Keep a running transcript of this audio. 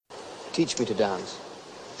Teach me to dance.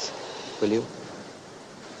 Will you?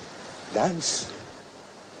 Dance?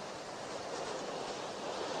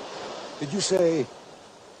 Did you say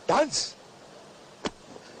dance?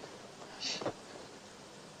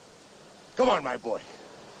 Come on, my boy.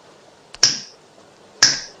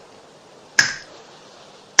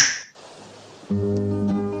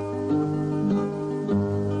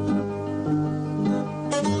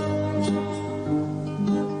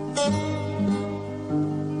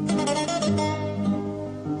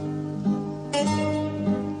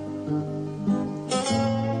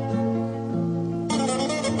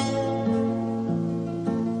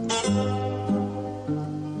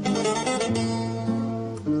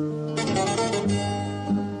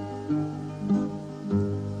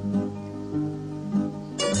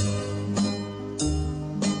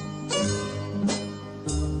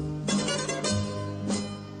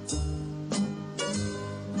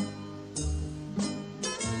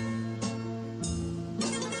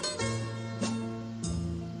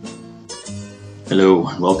 Hello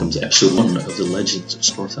and welcome to episode 1 of the Legends of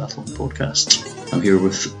Spartathlon podcast. I'm here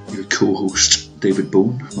with your co-host David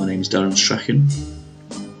Bone. My name is Darren Strachan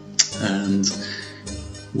and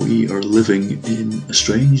we are living in a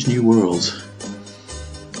strange new world.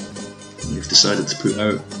 We've decided to put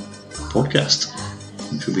out a podcast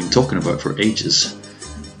which we've been talking about for ages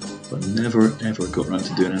but never ever got around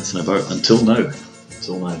to doing anything about until now.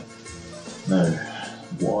 Now,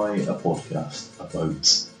 why a podcast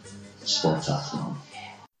about Spartathlon?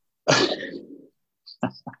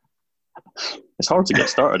 It's hard to get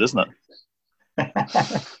started, isn't it?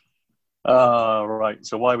 Right,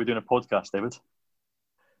 so why are we doing a podcast, David?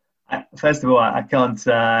 First of all, I can't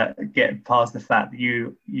get past the fact that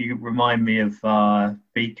you remind me of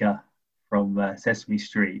Beaker from Sesame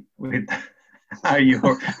Street with how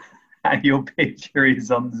your picture is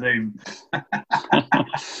on Zoom.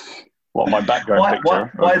 What, my background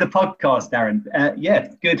picture? Why the podcast, Darren? Yeah,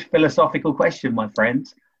 good philosophical question, my friend.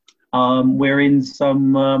 We're in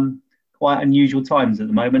some quite unusual times at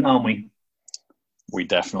the moment, aren't we? We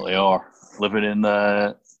definitely are. Living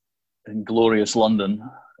in glorious London.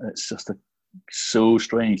 It's just so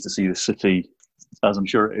strange to see the city, as I'm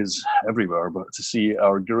sure it is everywhere, but to see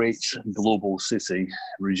our great global city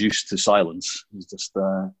reduced to silence is just,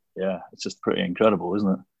 it's just pretty incredible,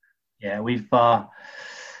 isn't it? Yeah, we've...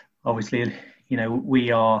 Obviously, you know,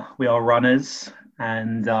 we are runners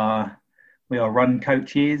and we are run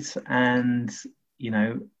coaches, and you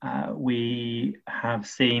know, we have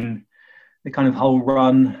seen the kind of whole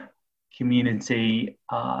run community.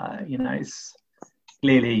 You know, it's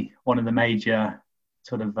clearly one of the major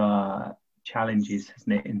sort of challenges,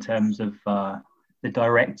 isn't it, in terms of the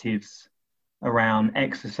directives around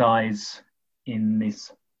exercise in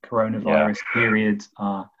this coronavirus period.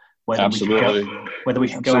 Whether we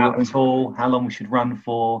should go out at all, how long we should run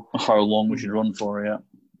for. How long we should run for,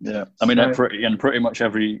 yeah. I mean, pretty much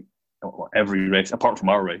every race, apart from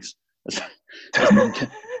our race,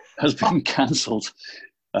 has been cancelled.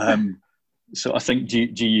 So I think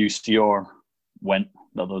GUCR went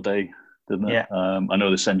the other day, didn't it? Yeah. I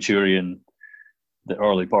know the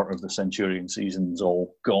early part of the Centurion season's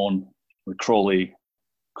all gone. The Crawley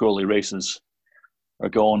races are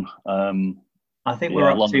gone. I think we're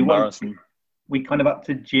up London Marathon. We kind of up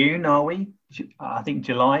to June, are we? I think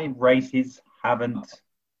July races haven't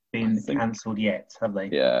been cancelled yet, have they?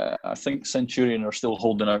 Yeah, I think Centurion are still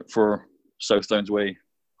holding out for South Downs Way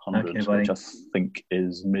 100, which I think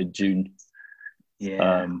is mid-June.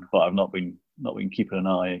 Yeah, but I've not been keeping an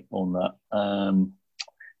eye on that.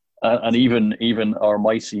 And even our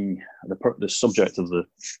mighty the subject of the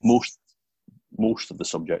most of the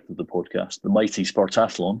subject of the podcast, the mighty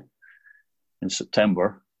Spartathlon in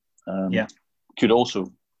September, could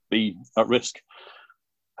also be at risk.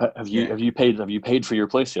 Have you paid for your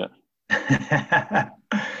place yet?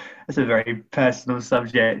 That's a very personal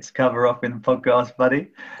subject to cover off in the podcast,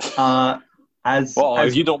 buddy.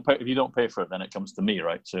 If you don't pay for it, then it comes to me,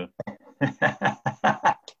 right? So,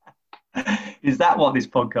 is that what this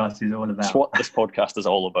podcast is all about? That's what this podcast is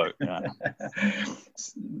all about. Yeah.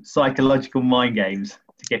 Psychological mind games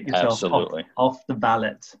to get yourself off the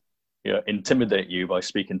ballot. Yeah, intimidate you by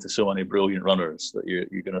speaking to so many brilliant runners that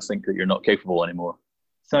you're going to think that you're not capable anymore.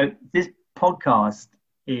 So this podcast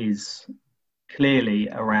is clearly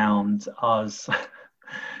around us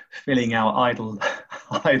filling our idle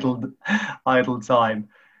time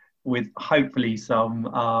with hopefully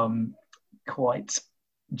some quite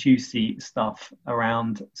juicy stuff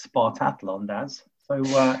around Spartathlon, Daz. So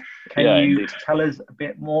can you tell us a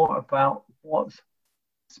bit more about what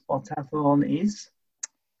Spartathlon is?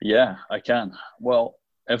 Yeah, I can. Well,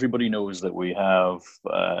 everybody knows that we have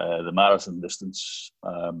the marathon distance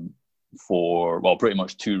for, well, pretty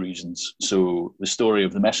much two reasons. So the story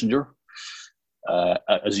of the messenger,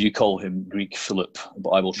 as you call him, Greek Philip, but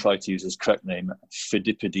I will try to use his correct name,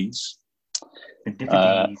 Phidippides.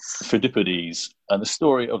 Phidippides. And the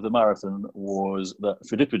story of the marathon was that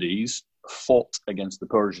Phidippides fought against the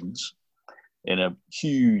Persians in a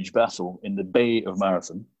huge battle in the Bay of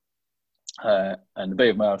Marathon. And the Bay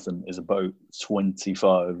of Marathon is about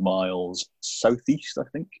 25 miles southeast, I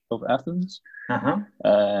think, of Athens. Uh-huh.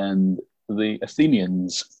 And the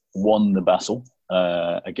Athenians won the battle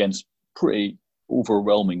against pretty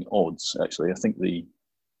overwhelming odds, actually. I think the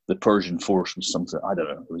Persian force was something, I don't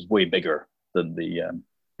know, it was way bigger than the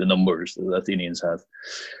numbers that the Athenians had.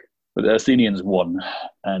 But the Athenians won,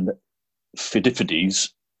 and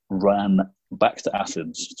Phidippides ran back to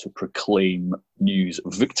Athens to proclaim news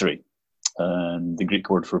of victory. And the Greek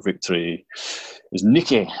word for victory is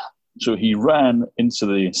Nike. So he ran into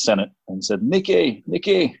the Senate and said, Nike,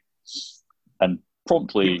 Nike, and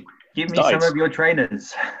promptly Give me died. some of your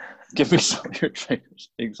trainers. Give me some of your trainers,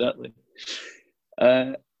 exactly.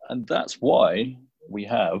 And that's why we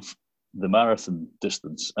have the marathon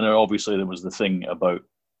distance. And obviously there was the thing about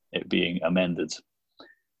it being amended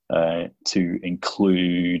to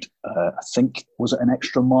include, I think, was it an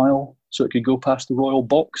extra mile so it could go past the Royal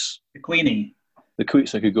Box? The Queenie.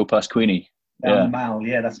 So it could go past Queenie. Down the mile,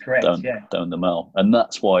 yeah, that's correct. Down the mile. And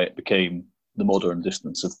that's why it became the modern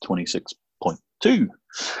distance of 26.2.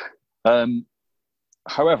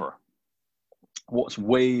 However, what's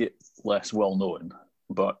way less well known,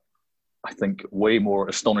 but I think way more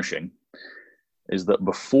astonishing, is that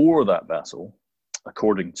before that battle,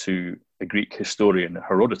 according to a Greek historian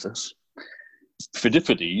Herodotus,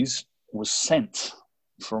 Phidippides was sent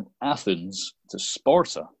from Athens to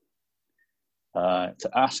Sparta to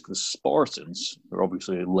ask the Spartans, they're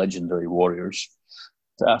obviously legendary warriors,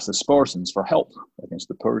 to ask the Spartans for help against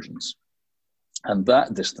the Persians. And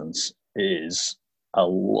that distance is a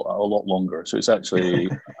lot longer. So it's actually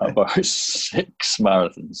about 6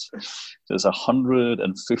 marathons. So it's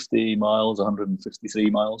 150 miles, 153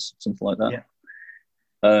 miles, something like that. Yeah.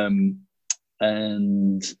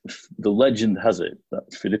 And the legend has it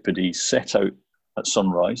that Phidippides set out at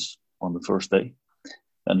sunrise on the first day,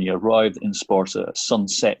 and he arrived in Sparta at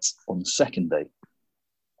sunset on the second day,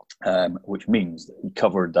 which means that he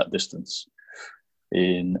covered that distance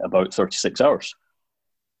in about 36 hours.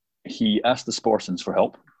 He asked the Spartans for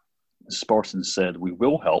help. The Spartans said, "We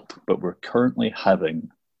will help, but we're currently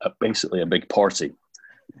having basically a big party.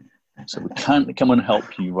 So we can't come and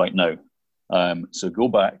help you right now. So go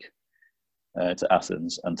back to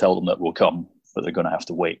Athens and tell them that we'll come, but they're going to have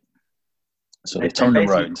to wait." So they turned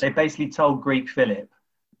around. They basically told Greek Philip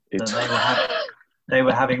that they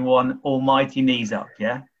were having one almighty knees up,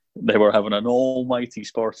 yeah? They were having an almighty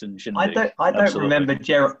Spartan shindig. I don't remember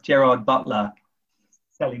Gerard Butler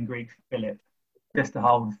telling Greek Philip just to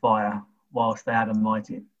hold fire whilst they had a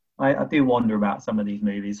mighty. I do wonder about some of these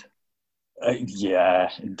movies.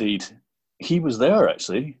 Yeah, indeed. He was there,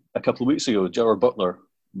 actually, a couple of weeks ago. Gerard Butler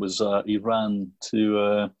was, he ran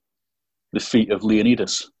to the feet of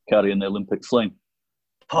Leonidas carrying the Olympic flame.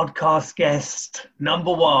 Podcast guest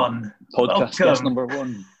number one. Guest number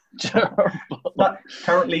one. Gerard Butler.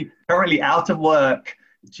 Currently out of work,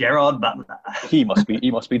 Gerard Butler. He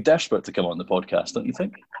must be desperate to come on the podcast, don't you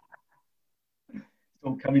think? It's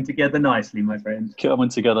all coming together nicely, my friend. Coming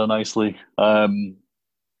together nicely.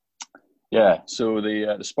 Yeah, so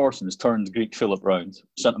the Spartans turned Greek Philip round,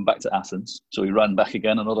 sent him back to Athens. So he ran back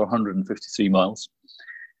again another 153 miles.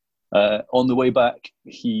 On the way back,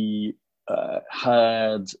 he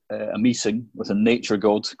had a meeting with a nature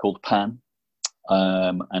god called Pan.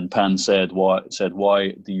 And Pan said, "Why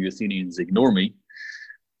do you Athenians ignore me?"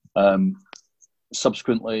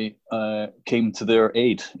 Subsequently came to their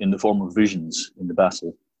aid in the form of visions in the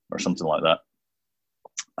battle or something like that.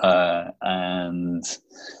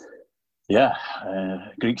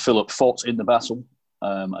 Greek Philip fought in the battle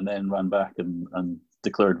and then ran back and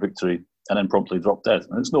declared victory and then promptly dropped dead.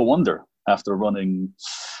 And it's no wonder, after running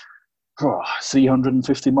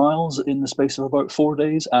 350 miles in the space of about 4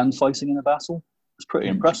 days and fighting in a battle. It's pretty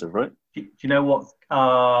impressive, right? Do you know what?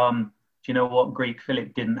 Do you know what Greek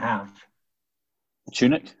Philip didn't have? A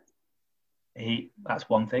tunic. That's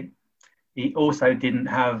one thing. He also didn't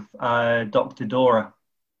have Dr. Dora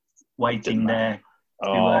waiting there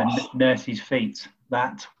to nurse his feet.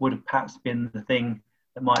 That would have perhaps been the thing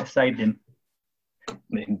that might have saved him.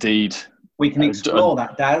 Indeed. We can explore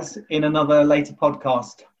that, Daz, in another later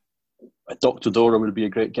podcast. Dr. Dora would be a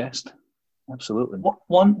great guest. Absolutely.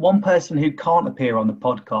 One person who can't appear on the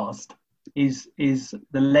podcast is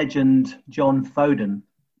the legend John Foden.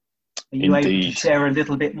 Are you able to share a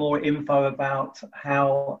little bit more info about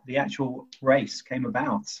how the actual race came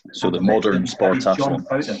about? So the modern Spartathlon. John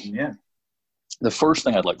Foden, yeah. The first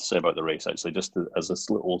thing I'd like to say about the race, actually, just as this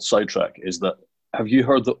little sidetrack, is that have you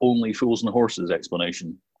heard the only fools and horses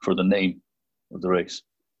explanation for the name of the race?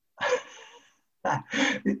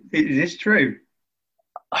 Is this true?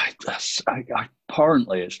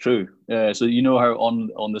 Apparently it's true. So you know how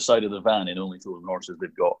on the side of the van in Only Fools and Horses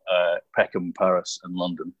they've got Peckham, Paris and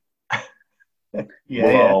London.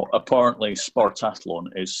 Apparently Spartathlon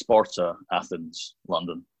is Sparta, Athens,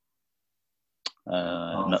 London.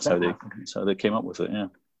 And that's how they came up with it. Yeah,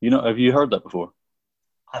 have you heard that before?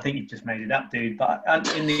 I think you've just made it up, dude. But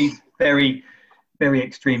in these very, very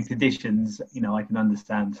extreme conditions, I can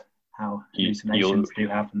understand how hallucinations do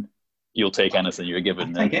happen. You'll take anything you're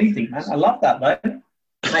given. I'll take anything, man. I love that, though.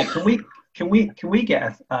 Mate, can we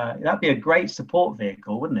get that'd be a great support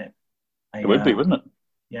vehicle, wouldn't it? It would be, wouldn't it?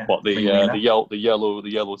 Yeah. What the yellow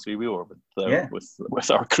 3-wheeler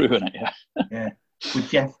with our crew in it? Yeah. Yeah. Would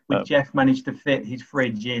Jeff manage to fit his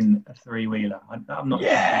fridge in a 3-wheeler? I'm not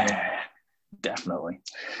sure. Definitely.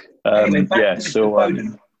 Anyway, back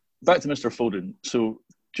to Mr. Foden. So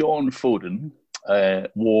John Foden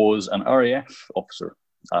was an RAF officer.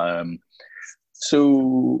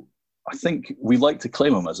 So I think we like to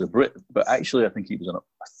claim him as a Brit, but actually I think he was an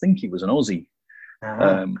Aussie.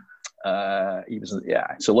 He was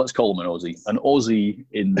So let's call him an Aussie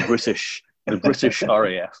in the British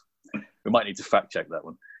RAF. We might need to fact check that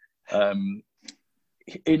one.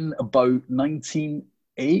 In about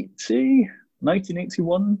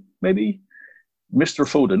 1981, maybe, Mr.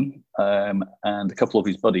 Foden and a couple of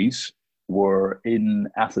his buddies were in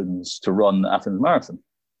Athens to run the Athens Marathon.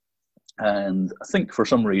 And I think for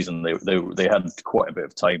some reason they had quite a bit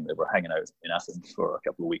of time. They were hanging out in Athens for a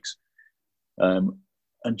couple of weeks. And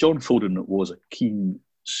John Foden was a keen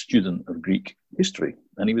student of Greek history.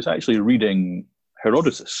 And he was actually reading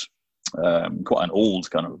Herodotus, quite an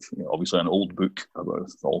old kind of, obviously an old book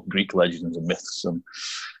about all Greek legends and myths and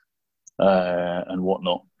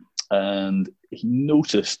whatnot. And he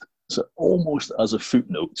noticed, so almost as a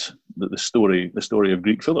footnote, that the story of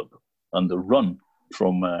Greek Philip and the run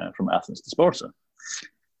from Athens to Sparta.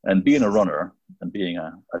 And being a runner and being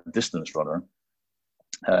a distance runner,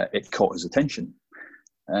 it caught his attention.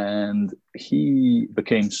 And he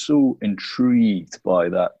became so intrigued by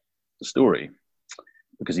that story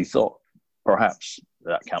because he thought perhaps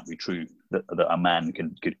that can't be true, that a man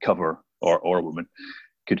could cover, or a woman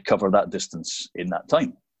could cover that distance in that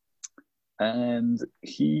time. And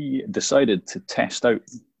he decided to test out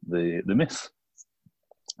the myth.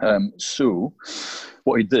 So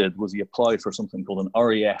what he did was he applied for something called an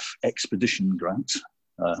RAF expedition grant,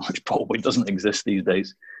 which probably doesn't exist these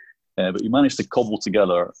days. But he managed to cobble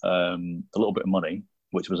together a little bit of money,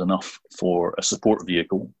 which was enough for a support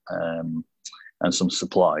vehicle and some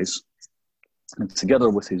supplies. And together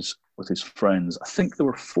with his friends, I think there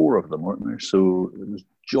were 4 of them, weren't there? So it was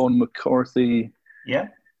John McCarthy. Yeah.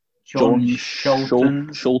 John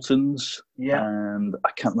Schultens, yeah, and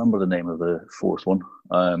I can't remember the name of the 4th one.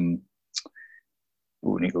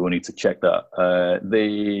 We need to check that.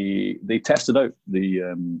 They tested out the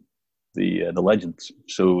legends.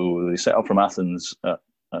 So they set up from Athens at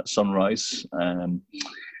sunrise, and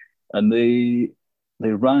they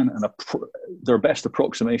ran their best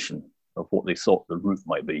approximation of what they thought the route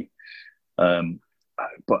might be.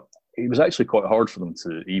 But it was actually quite hard for them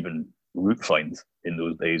to even route find in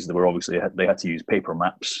those days. They had to use paper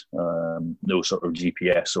maps, no sort of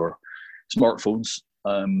GPS or smartphones,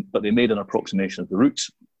 but they made an approximation of the route,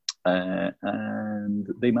 and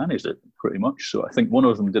they managed it pretty much. So I think one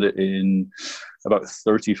of them did it in about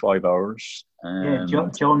 35 hours.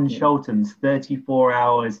 John Schultens, 34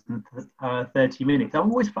 hours and 30 minutes.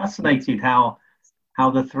 I'm always fascinated how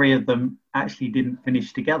the 3 of them actually didn't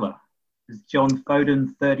finish together. John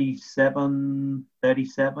Foden 37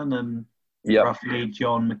 and roughly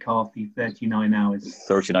John McCarthy 39 hours.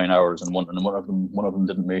 39 hours, and one of them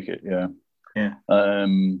didn't make it. Yeah.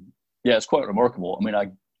 It's quite remarkable. I mean,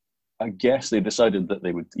 I guess they decided that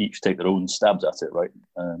they would each take their own stabs at it, right?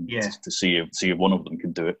 To see if one of them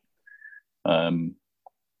could do it.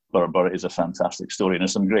 But it is a fantastic story, and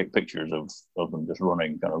there's some great pictures of them just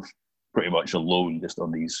running kind of pretty much alone, just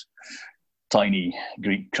on these tiny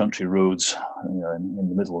Greek country roads, in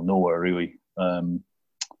the middle of nowhere, really.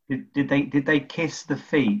 Did they kiss the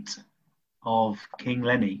feet of King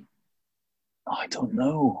Lenny? I don't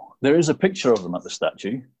know. There is a picture of them at the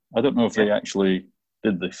statue. I don't know if they actually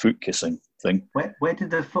did the foot kissing thing. Where did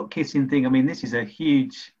the foot kissing thing? I mean, this is a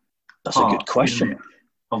huge. That's a good question.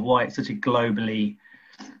 of why it's such a globally,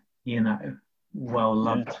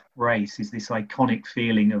 well-loved race, is this iconic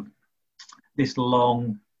feeling of this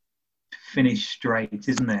long finish straight,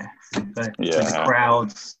 isn't there? With the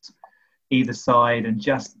crowds either side, and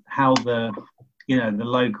just how the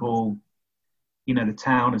local, the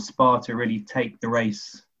town of Sparta really take the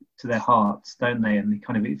race to their hearts, don't they? And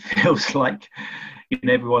it feels like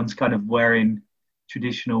everyone's kind of wearing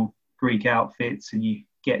traditional Greek outfits, and you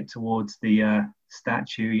get towards the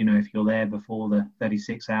statue, if you're there before the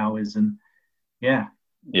 36 hours, and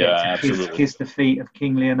absolutely kiss the feet of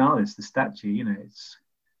King Leonidas, the statue. It's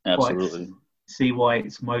absolutely quite, see why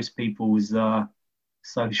it's most people's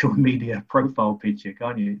social media profile picture,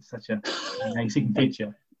 can't you? It's such an amazing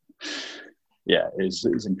picture. Yeah, it's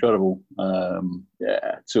incredible. I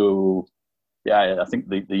think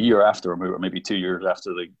the year after, or maybe 2 years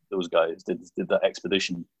after those guys did that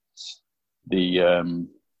expedition, the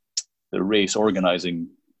race organizing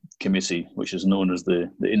committee, which is known as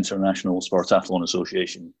the International Spartathlon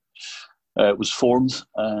Association, was formed,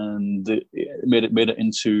 and it made it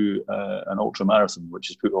into an ultra marathon, which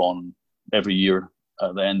is put on every year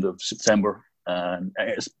at the end of September. And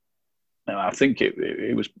I think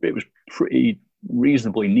it was pretty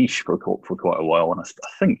reasonably niche for quite a while, and I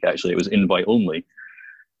think actually it was invite only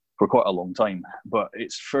for quite a long time. But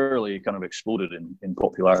it's fairly kind of exploded in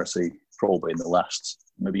popularity probably in the last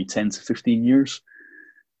maybe 10 to 15 years,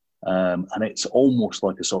 and it's almost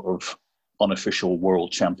like a sort of unofficial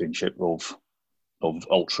world championship of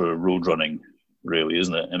ultra road running, really,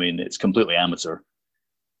 isn't it? I mean, it's completely amateur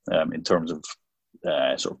in terms of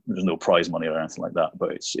sort of, there's no prize money or anything like that,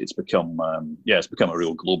 but it's become a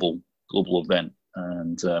real global event,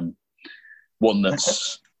 and one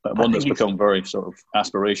that's become very sort of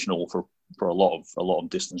aspirational for a lot of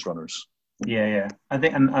distance runners. Yeah. I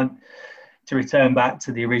think, and to return back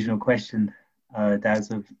to the original question, Daz,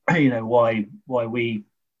 of why we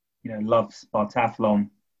love Spartathlon,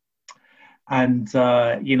 and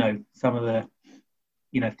some of the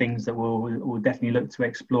things that we'll definitely look to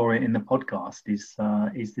explore it in the podcast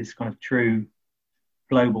is this kind of true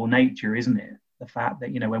global nature, isn't it? The fact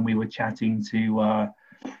that when we were chatting to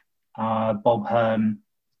Bob Hearn,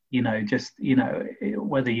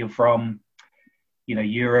 whether you're from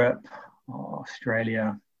Europe or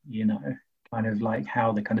Australia, kind of like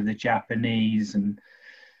how the Japanese and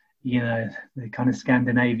the kind of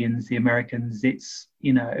Scandinavians, the Americans, it's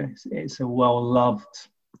a well-loved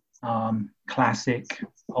classic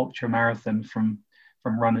ultra marathon from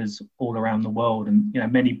runners all around the world. And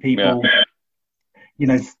many people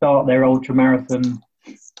start their ultra marathon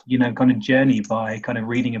kind of journey by kind of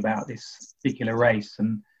reading about this particular race,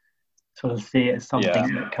 and sort of see it as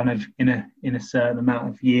something that kind of in a certain amount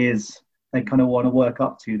of years they kind of want to work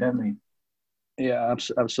up to, don't they? Yeah,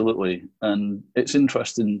 absolutely. And it's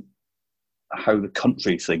interesting how the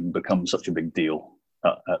country thing becomes such a big deal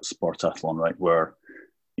at Spartathlon, right? Where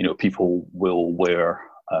people will wear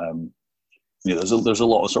there's a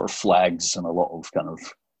lot of sort of flags and a lot of kind of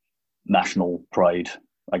national pride,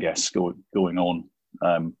 I guess, going on,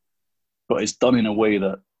 but it's done in a way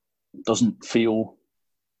that doesn't feel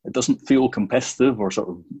competitive or sort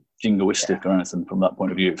of jingoistic or anything from that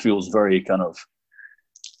point of view. It feels very kind of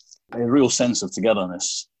a real sense of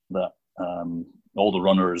togetherness that all the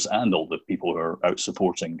runners and all the people who are out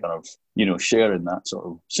supporting kind of share in that sort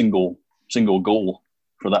of single goal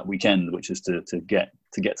for that weekend, which is to get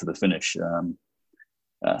to the finish.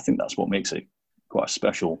 I think that's what makes it quite a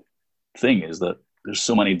special thing, is that there's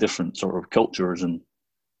so many different sort of cultures and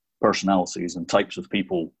personalities and types of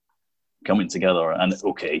people coming together. And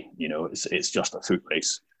it's just a foot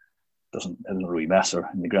race. It doesn't really matter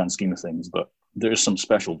in the grand scheme of things, but there is some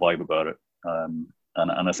special vibe about it.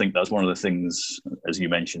 And I think that's one of the things, as you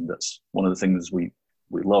mentioned, that's one of the things we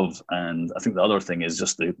love. And I think the other thing is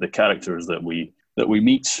just the characters that we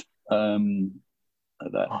meet on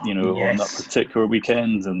that particular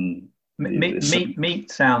weekend. And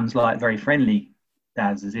meet sounds like very friendly,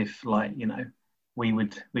 Daz, as if we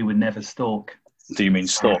would never stalk. Do you mean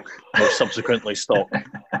stalk or subsequently stalk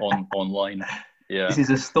online? Yeah, this is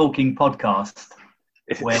a stalking podcast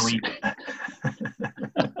where we.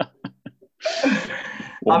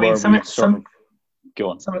 Well, I mean, go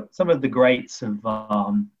on. Some of the greats have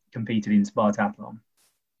competed in Spartathlon.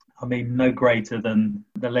 I mean, no greater than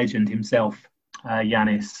the legend himself,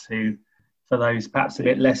 Yanis, who, for those perhaps a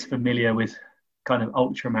bit less familiar with kind of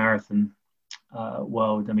ultra marathon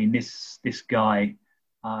world, I mean, this guy,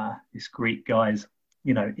 this Greek guy's,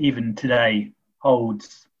 even today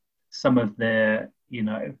holds some of the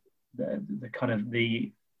kind of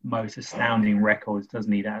the most astounding records,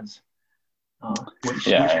 doesn't he, Daz? Which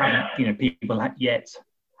haven't, people yet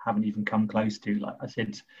haven't even come close to. Like I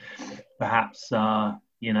said, perhaps none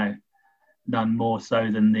more so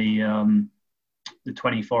than the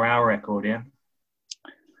 24-hour record.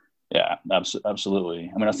 Yeah,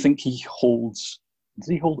 absolutely. I mean, I think he holds. Does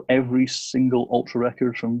he hold every single ultra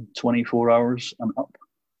record from 24 hours and up?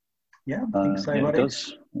 Yeah, I think so. Yeah, buddy. he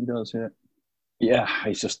does. He does. Yeah. Yeah,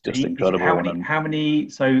 he's just incredible. How many?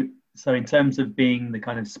 So in terms of being the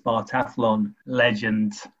kind of Spartathlon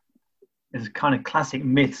legend, there's a kind of classic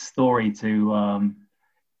myth story to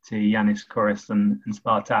Yanis Kouros and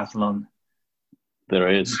Spartathlon. There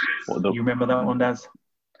is. You remember that one, Daz?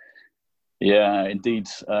 Yeah, indeed.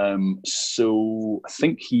 So I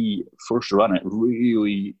think he first ran it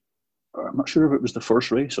really. I'm not sure if it was the first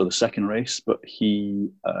race or the second race, but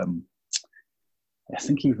I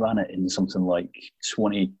think he ran it in something like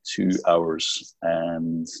 22 hours,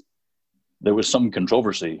 and there was some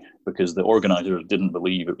controversy because the organisers didn't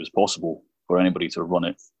believe it was possible for anybody to run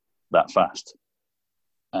it that fast.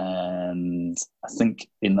 And I think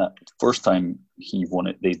in that first time he won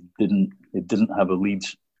it, they didn't have a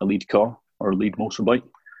lead car or a lead motorbike.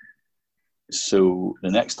 So the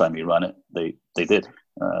next time he ran it, they did.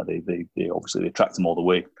 They obviously tracked him all the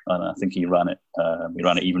way, and I think he ran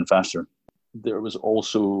it even faster. There was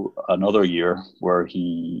also another year where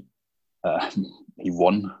he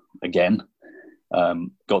won again,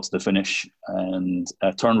 got to the finish, and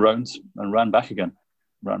turned around and ran back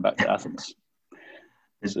to Athens.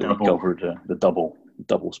 So he covered the double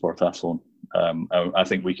Spartathlon. I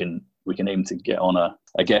think we can aim to get on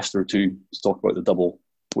a guest or two to talk about the double,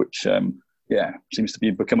 which seems to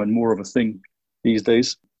be becoming more of a thing these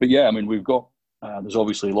days. But yeah, I mean, we've got there's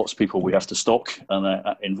obviously lots of people we have to stock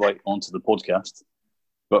and invite onto the podcast.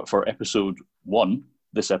 But for episode 1,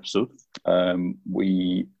 this episode,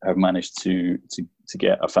 we have managed to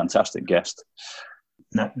get a fantastic guest.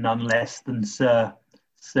 None less than Sir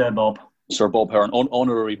Bob. Sir Bob Hearn,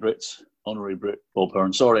 honorary Brit Bob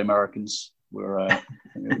Hearn. Sorry, Americans, we're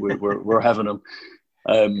having him.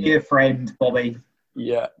 Dear friend, Bobby.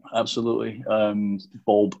 Yeah, absolutely.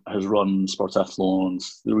 Bob has run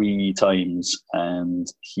Spartathlons 3 times, and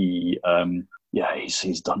he's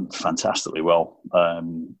done fantastically well. I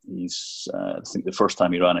think the first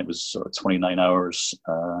time he ran it was sort of 29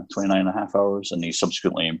 and a half hours, and he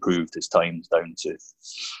subsequently improved his times down to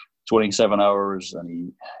 27 hours,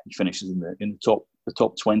 and he finishes in the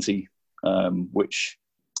top 20, which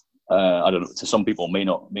I don't know, to some people may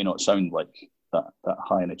not sound like that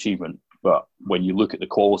high an achievement, but when you look at the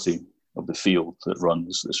quality of the field that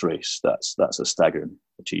runs this race, that's a staggering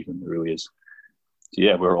achievement. It really is. So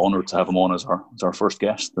yeah, we're honoured to have him on as our first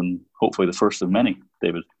guest, and hopefully the first of many,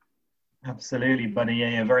 David. Absolutely, buddy.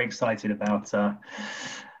 Yeah, very excited about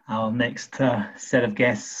our next set of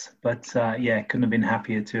guests. But couldn't have been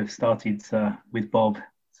happier to have started with Bob.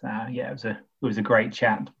 So yeah, it was a great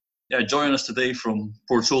chat. Yeah, joining us today from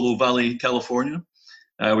Portola Valley, California,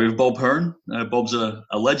 we have Bob Hearn. Bob's a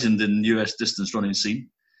legend in the US distance running scene.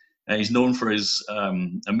 He's known for his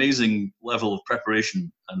amazing level of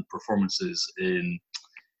preparation and performances in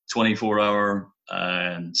 24-hour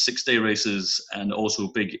and 6-day races, and also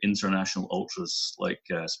big international ultras like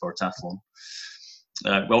Spartathlon.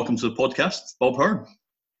 Welcome to the podcast, Bob Hearn.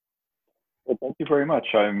 Well, thank you very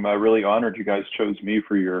much. I'm really honored you guys chose me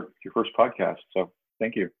for your first podcast. So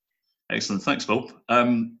thank you. Excellent. Thanks, Bob.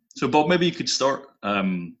 So Bob, maybe you could start,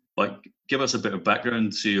 give us a bit of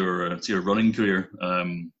background to your running career.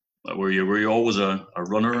 Were you always a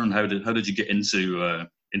runner, and how did you get into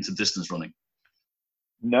distance running?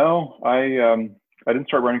 No, I didn't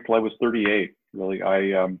start running till I was 38. Really,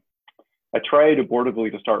 I tried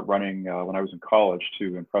abortively to start running when I was in college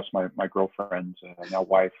to impress my girlfriend, now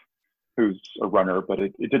wife, who's a runner, but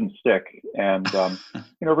it didn't stick. And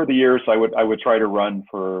over the years, I would try to run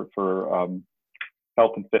for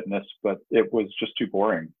health and fitness, but it was just too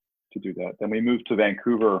boring to do that. Then we moved to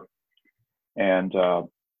Vancouver, and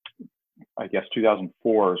I guess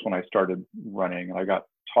 2004 is when I started running, and I got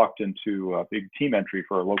talked into a big team entry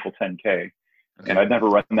for a local 10K. Okay. And I'd never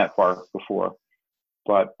run that far before.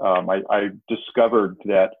 But I discovered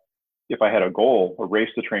that if I had a goal, a race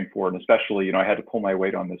to train for, and especially, I had to pull my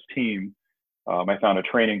weight on this team, I found a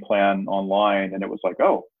training plan online, and it was like,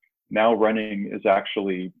 oh, now running is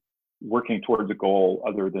actually working towards a goal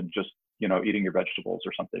other than just, eating your vegetables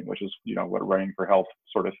or something, which is, what running for health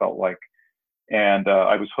sort of felt like. And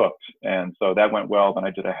I was hooked. And so that went well. Then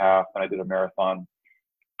I did a half, and I did a marathon.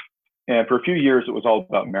 And for a few years, it was all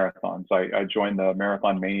about marathons. I joined the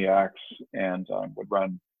Marathon Maniacs and would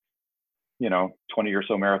run, 20 or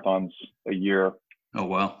so marathons a year. Oh,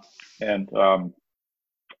 wow. And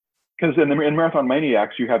because in Marathon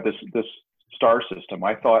Maniacs, you have this star system.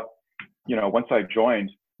 I thought, once I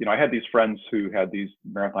joined, I had these friends who had these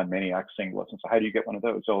Marathon Maniac singlets. And so how do you get one of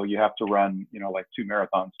those? So you have to run, like 2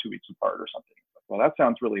 marathons 2 weeks apart or something. Well, that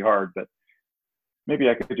sounds really hard, but maybe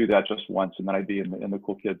I could do that just once, and then I'd be in the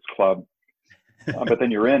cool kids club. But then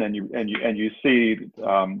you're in, and you see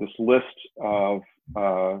this list of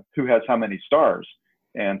who has how many stars.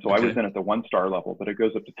 And so I was in at the 1-star level, but it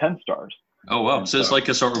goes up to 10 stars. Oh, wow. So it's like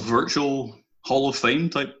a sort of virtual Hall of Fame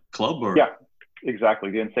type club? Or? Yeah,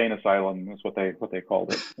 exactly. The Insane Asylum is what they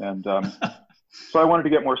called it. And so I wanted to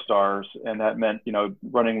get more stars, and that meant,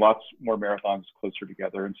 running lots more marathons closer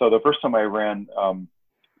together. And so the first time I ran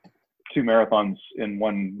 2 marathons in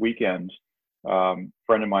one weekend, a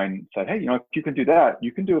friend of mine said, hey, if you can do that,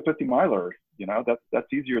 you can do a 50-miler.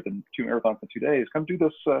 That's easier than 2 marathons in 2 days. Come do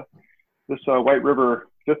this White River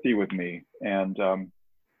 50 with me. And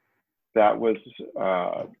that was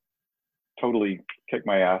totally kicked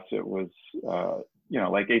my ass. It was,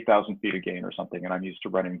 like 8,000 feet a gain or something. And I'm used to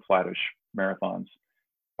running flattish marathons.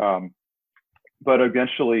 But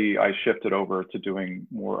eventually I shifted over to doing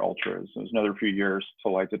more ultras. It was another few years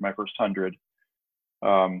till I did my first 100.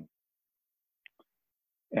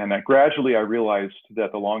 And that gradually I realized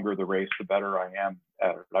that the longer the race, the better I am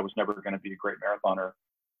at it. I was never going to be a great marathoner.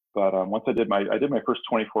 But once I did my first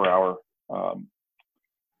 24-hour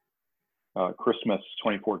Christmas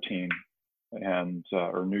 2014, and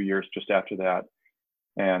or New Year's just after that,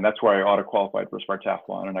 and that's where I auto-qualified for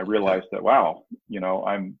Spartathlon. And I realized that, wow,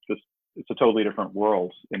 it's a totally different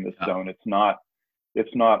world in this zone. It's not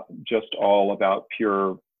just all about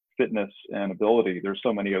pure fitness and ability. There's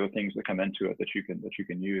so many other things that come into it that you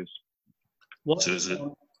can use. What is it?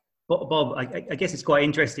 Bob, I guess it's quite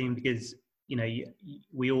interesting because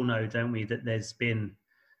we all know, don't we, that there's been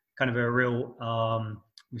kind of a real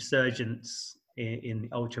resurgence in the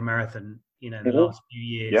ultra marathon. In the last few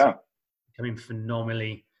years, becoming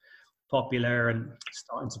phenomenally popular and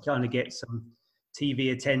starting to kind of get some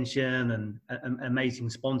TV attention and amazing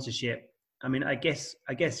sponsorship. I mean, I guess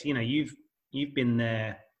you've been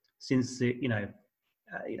there since like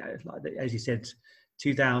as you said,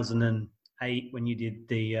 2008 when you did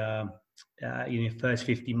the first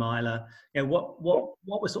 50-miler. What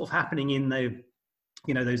was sort of happening in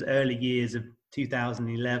those early years of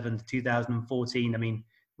 2011 to 2014? I mean,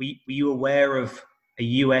 were you aware of a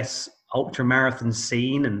US ultra marathon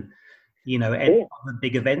scene and any other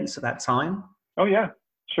big events at that time? Oh yeah,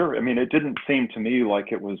 sure. I mean, it didn't seem to me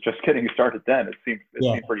like it was just getting started then. It seemed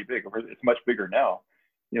pretty big. It's much bigger now.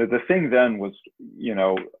 The thing then was,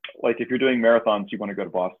 like if you're doing marathons, you want to go to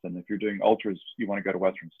Boston. If you're doing ultras, you want to go to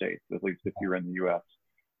Western States, at least if you're in the US.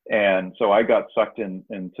 And so I got sucked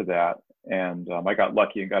into that, and I got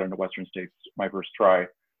lucky and got into Western States my first try.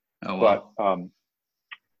 Oh, wow. But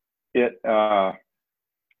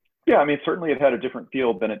I mean, certainly it had a different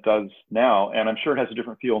feel than it does now. And I'm sure it has a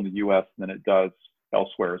different feel in the US than it does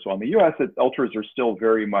elsewhere. So in the US, ultras are still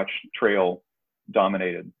very much trail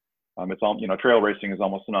dominated. It's all, trail racing is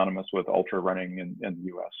almost synonymous with ultra running in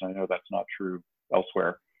the US. I know that's not true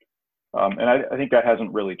elsewhere. And I think that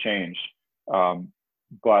hasn't really changed.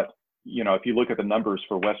 But, if you look at the numbers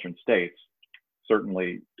for Western states,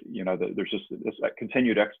 certainly, there's just this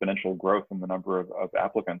continued exponential growth in the number of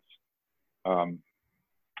applicants.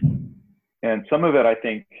 And some of it, I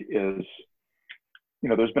think, is,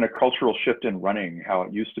 there's been a cultural shift in running. How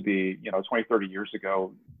it used to be, 20, 30 years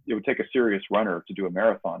ago, it would take a serious runner to do a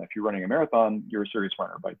marathon. If you're running a marathon, you're a serious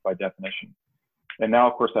runner by definition. And now,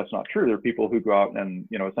 of course, that's not true. There are people who go out and,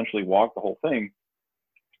 essentially walk the whole thing.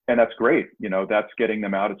 And that's great. That's getting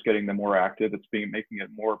them out. It's getting them more active. It's making it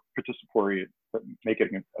more participatory, making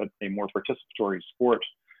it a more participatory sport.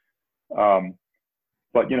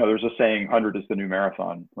 But, there's a saying, 100 is the new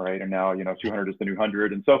marathon, right? And now, 200 is the new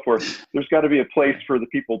 100 and so forth. There's got to be a place for the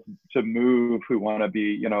people to move who want to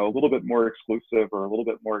be, a little bit more exclusive or a little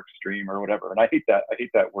bit more extreme or whatever. And I hate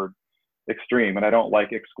that word extreme, and I don't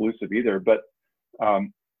like exclusive either. But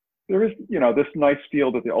there is, this nice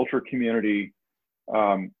feel that the ultra community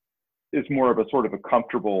is more of a sort of a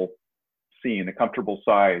comfortable scene, a comfortable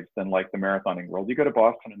size than like the marathoning world. You go to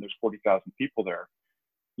Boston and there's 40,000 people there.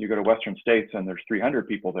 You go to Western States and there's 300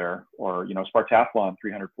 people there, or, Spartathlon,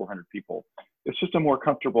 300, 400 people. It's just a more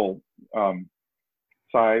comfortable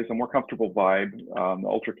size, a more comfortable vibe. The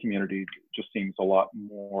ultra community just seems a lot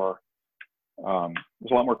more,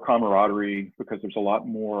 there's a lot more camaraderie because there's a lot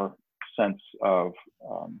more sense of,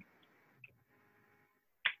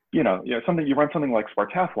 something, you run something like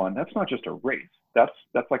Spartathlon, that's not just a race. That's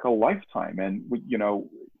like a lifetime. And,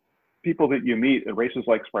 people that you meet at races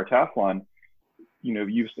like Spartathlon,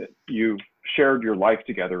 you've shared your life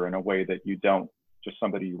together in a way that you don't just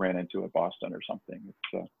somebody you ran into at Boston or something.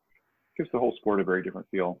 It gives the whole sport a very different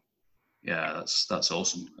feel. Yeah, that's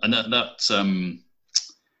awesome. And that's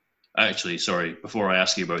actually, sorry, before I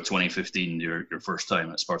ask you about 2015, your first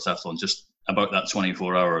time at Spartathlon, just about that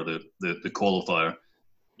 24-hour, the qualifier.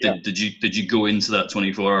 Yeah. Did you go into that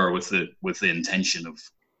 24-hour with the intention of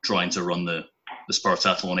trying to run the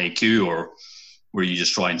Spartathlon AQ, or were you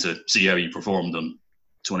just trying to see how you performed on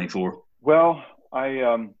 24? Well,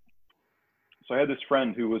 so I had this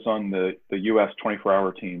friend who was on the US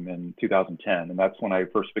 24-hour team in 2010, and that's when I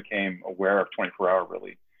first became aware of 24-hour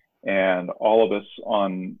really. And all of us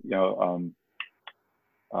on,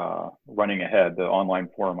 Running Ahead, the online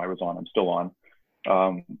forum I was on, I'm still on,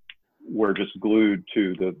 were just glued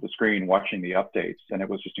to the screen watching the updates. And it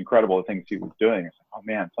was just incredible the things he was doing. It's like, oh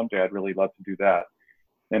man, someday I'd really love to do that.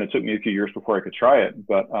 And it took me a few years before I could try it.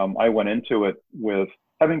 But I went into it with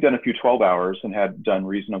having done a few 12 hours and had done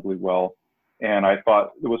reasonably well. And I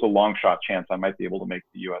thought there was a long shot chance I might be able to make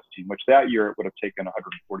the US team, which that year it would have taken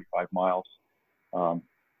 145 miles,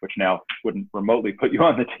 which now wouldn't remotely put you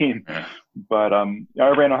on the team. But I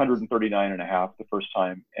ran 139 and a half the first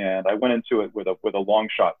time. And I went into it with a long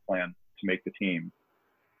shot plan to make the team.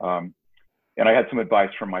 And I had some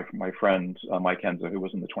advice from my friend, Mike Henza, who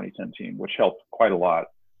was in the 2010 team, which helped quite a lot.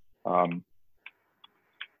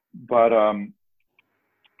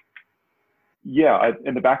 Yeah,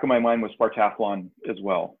 in the back of my mind was Spartathlon as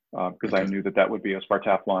well, because I knew that would be a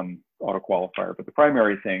Spartathlon auto qualifier. But the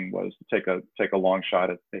primary thing was to take a long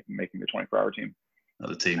shot at making the 24-hour team.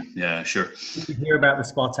 The team, yeah, sure. You hear about the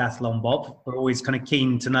Spartathlon, Bob. We're always kind of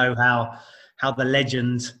keen to know how the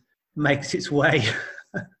legend makes its way.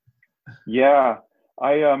 Yeah,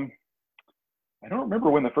 I don't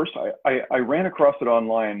remember when the first I ran across it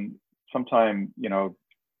online sometime,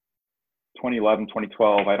 2011,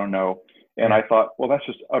 2012, I don't know. And I thought, well, that's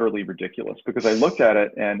just utterly ridiculous, because I looked at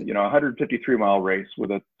it and, 153-mile race with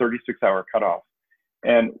a 36-hour cutoff.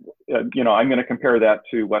 And, I'm going to compare that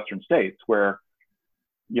to Western States where,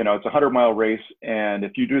 it's a 100-mile race. And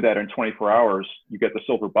if you do that in 24 hours, you get the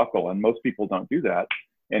silver buckle. And most people don't do that.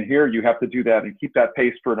 And here you have to do that and keep that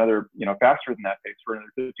pace for another, faster than that pace for another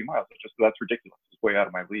 50 miles. That's ridiculous. It's way out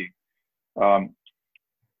of my league.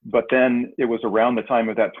 But then it was around the time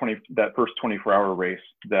of that first 24-hour race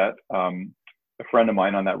that a friend of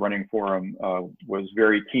mine on that running forum was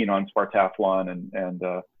very keen on Spartathlon and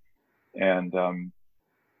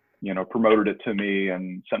promoted it to me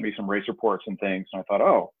and sent me some race reports and things. And I thought,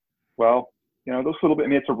 oh, well, those little bit. I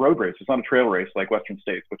mean, it's a road race. It's not a trail race like Western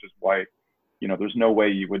States, which is why, there's no way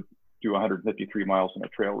you would do 153 miles in a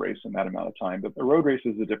trail race in that amount of time. But the road race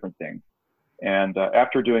is a different thing. And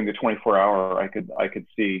after doing the 24-hour, I could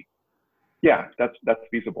see, yeah, that's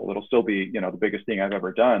feasible. It'll still be, the biggest thing I've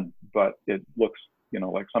ever done, but it looks,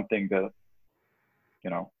 like something that,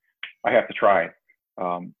 I have to try,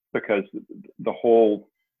 because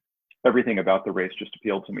everything about the race just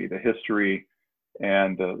appealed to me. The history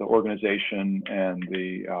and the organization and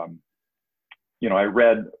I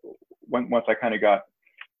read, once I kind of got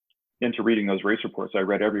into reading those race reports, I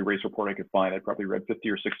read every race report I could find. I probably read 50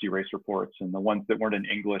 or 60 race reports, and the ones that weren't in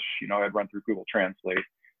English, I'd run through Google Translate.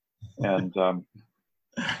 And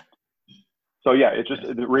so yeah,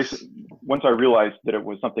 the race, once I realized that it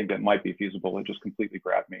was something that might be feasible, it just completely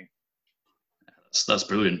grabbed me. That's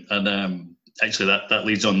brilliant. And actually that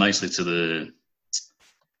leads on nicely to the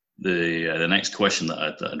next question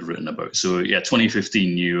that I'd written about. So yeah,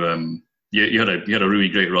 2015, you had a really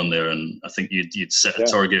great run there, and I think you'd set a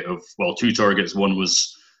target of, well, two targets. One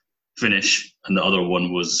was finish, and the other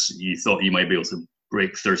one was you thought you might be able to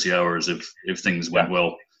break 30 hours if things went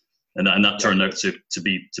well, and that turned out to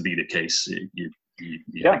be the case. You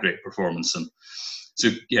had a great performance, and so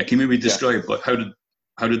yeah, can you maybe describe how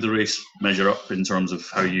did the race measure up in terms of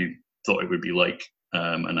how you thought it would be like,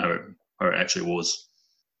 and how it actually was?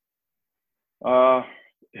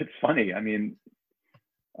 It's funny. I mean,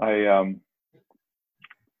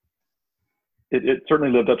 it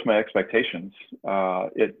certainly lived up to my expectations.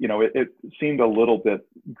 It seemed a little bit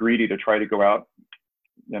greedy to try to go out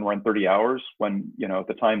and run 30 hours when, at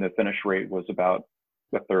the time the finish rate was about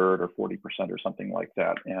a third or 40% or something like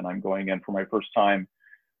that. And I'm going in for my first time.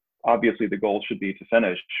 Obviously the goal should be to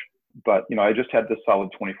finish, but, I just had this solid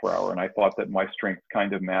 24-hour, and I thought that my strength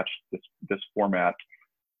kind of matched this format.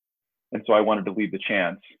 And so I wanted to leave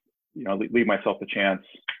myself the chance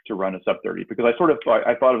to run a sub 30, because I thought of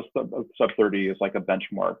sub 30 as like a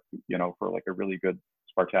benchmark, for like a really good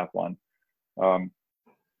Spartathlon.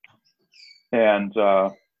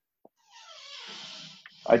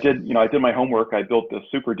 I did my homework. I built a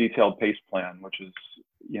super detailed pace plan, which is,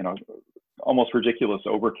 almost ridiculous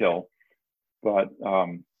overkill. but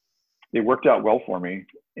it worked out well for me.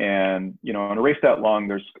 And, you know, in a race that long,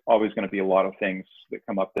 there's always going to be a lot of things that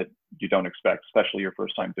come up that you don't expect, especially your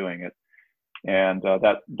first time doing it. And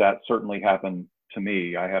that certainly happened to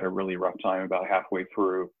me. I had a really rough time about halfway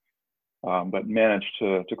through, but managed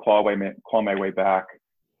to claw my way back,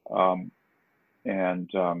 and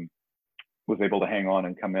was able to hang on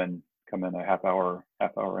and come in a half hour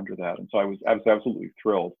under that. And so I was absolutely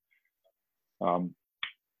thrilled.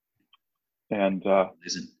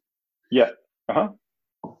 Yeah.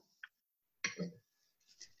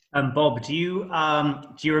 Bob, do you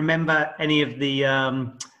remember any of the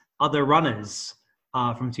other runners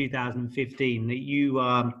from 2015 that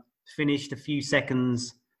you finished a few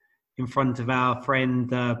seconds in front of our friend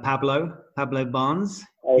Pablo Barnes?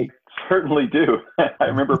 I certainly do. I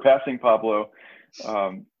remember passing Pablo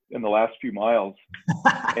in the last few miles,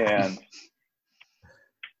 and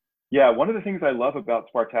yeah, one of the things I love about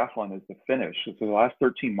Spartathlon is the finish. So the last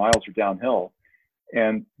 13 miles are downhill,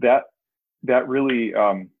 and that really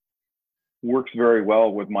works very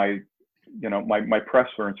well with my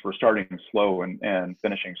preference for starting slow and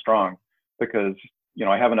finishing strong, because, you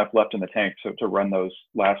know, I have enough left in the tank to run those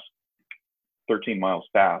last 13 miles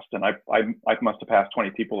fast. And I must have passed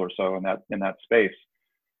 20 people or so in that space.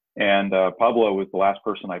 And Pablo was the last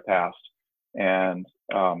person I passed. And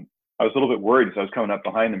I was a little bit worried as I was coming up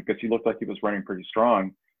behind him, because he looked like he was running pretty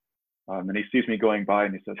strong. And he sees me going by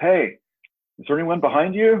and he says, "Hey, is there anyone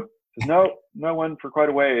behind you?" I said, no one for quite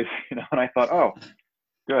a ways, you know. And I thought, oh,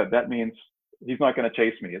 good. That means he's not going to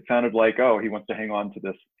chase me. It sounded like, oh, he wants to hang on to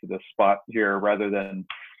this spot here rather than,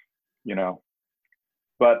 you know.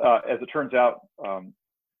 But as it turns out,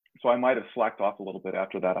 so I might have slacked off a little bit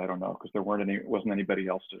after that. I don't know, because there wasn't anybody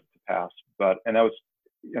else to pass. And that was,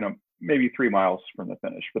 you know, maybe 3 miles from the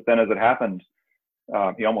finish. But then as it happened,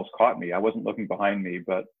 he almost caught me. I wasn't looking behind me,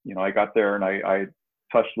 but, you know, I got there and I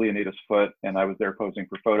touched Leonida's foot, and I was there posing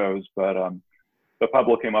for photos. But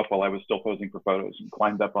Pablo came up while I was still posing for photos and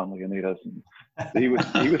climbed up on Leonidas, and he was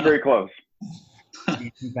very close.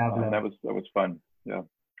 And that was fun. Yeah.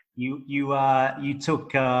 You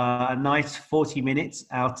took a nice 40 minutes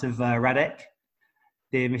out of Radek,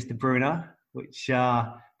 dear Mr. Brunner, which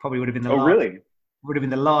probably would have been would have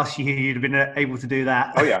been the last year you'd have been able to do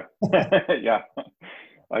that. Oh yeah. Yeah.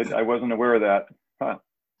 I wasn't aware of that. Huh.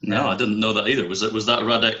 No, I didn't know that either. Was that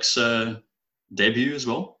Radek's debut as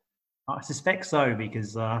well? I suspect so,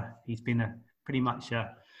 because he's been pretty much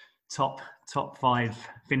a top 5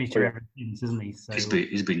 finisher ever since, isn't he? So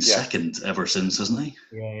he's been second ever since, hasn't he?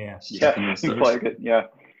 Yeah. Seems like it. Yeah.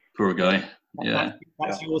 Poor guy. Yeah.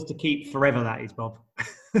 That's yours to keep forever. That is, Bob.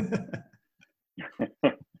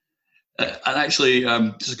 And actually,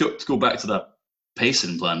 just to go back to that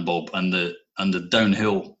pacing plan, Bob, and the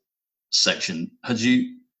downhill section. Had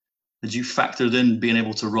you factored in being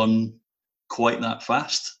able to run quite that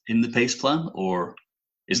fast in the pace plan, or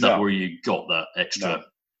is that where you got that extra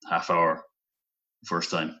half hour first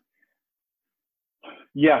time?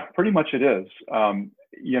 Yeah, pretty much it is.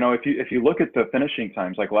 You know, if you look at the finishing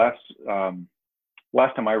times, like last time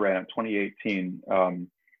I ran in 2018,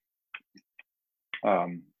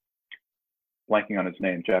 blanking on his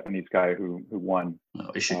name, Japanese guy who won.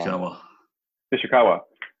 Ishikawa.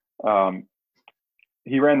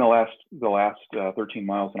 He ran the last 13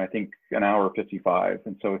 miles in, I think, an hour 55.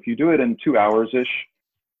 And so if you do it in 2 hours ish,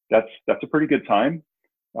 that's a pretty good time.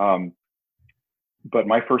 But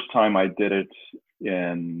my first time I did it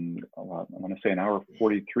in, I want to say an hour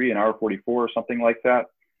 43, an hour 44, or something like that.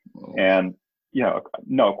 Whoa. And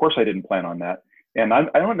no, of course I didn't plan on that. And I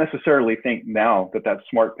don't necessarily think now that that's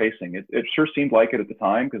smart pacing. It sure seemed like it at the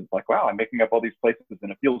time, because it's like, wow, I'm making up all these places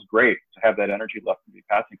and it feels great to have that energy left to be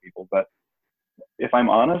passing people. But if I'm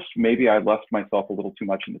honest, maybe I left myself a little too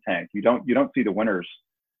much in the tank. You don't see the winners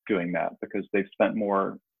doing that, because they've spent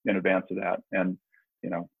more in advance of that, and you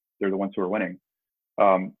know, they're the ones who are winning.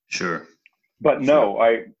 Sure. But no,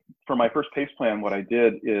 for my first pace plan, what I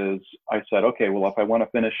did is I said, okay, well, if I want to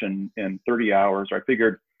finish in 30 hours, or I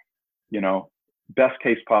figured, you know, best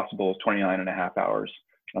case possible is 29 and a half hours.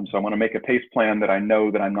 So I want to make a pace plan that I know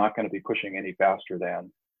that I'm not going to be pushing any faster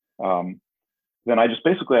than. Then I just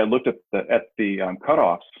basically I looked at the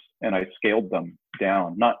cutoffs, and I scaled them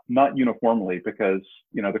down, not uniformly, because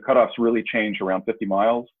you know the cutoffs really change around 50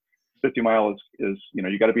 miles. 50 miles is you know,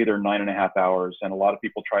 you got to be there 9.5 hours, and a lot of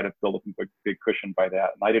people try to build up a big cushion by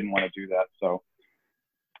that, and I didn't want to do that. So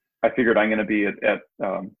I figured I'm going to be at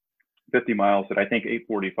 50 miles at, I think,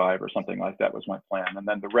 8:45 or something like that was my plan. And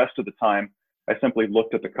then the rest of the time, I simply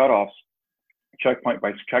looked at the cutoffs checkpoint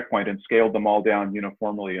by checkpoint and scaled them all down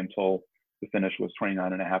uniformly until the finish was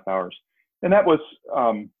 29.5 hours. And that was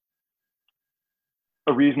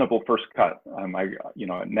a reasonable first cut.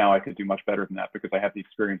 Now I could do much better than that because I have the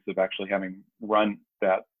experience of actually having run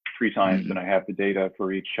that 3 times, and I have the data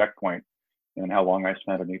for each checkpoint and how long I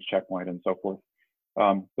spent on each checkpoint and so forth.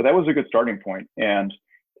 But that was a good starting point. And,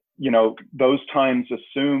 those times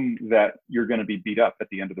assume that you're going to be beat up at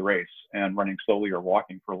the end of the race and running slowly or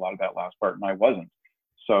walking for a lot of that last part, and I wasn't.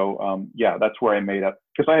 So that's where I made up,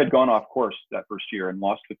 because I had gone off course that first year and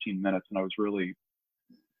lost 15 minutes, and I was really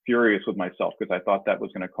furious with myself because I thought that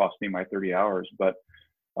was going to cost me my 30 hours. But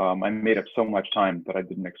I made up so much time that I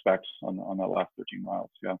didn't expect on that last 13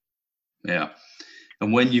 miles. Yeah. Yeah.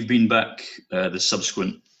 And when you've been back the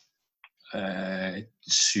subsequent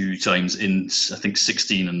 2 times in, I think,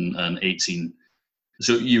 16 and 18,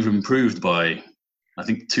 so you've improved by, I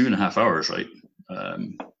think, 2.5 hours, right?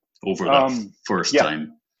 Over that first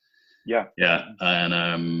time. Yeah. Yeah.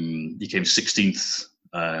 And you came 16th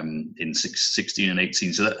in 16 and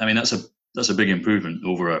 18. So that's a big improvement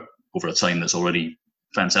over a time that's already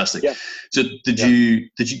fantastic. Yeah. So did you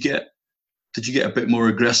get a bit more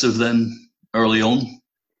aggressive then early on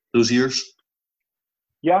those years?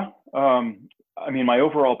 Yeah. My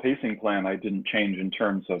overall pacing plan, I didn't change in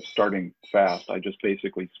terms of starting fast. I just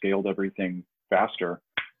basically scaled everything faster.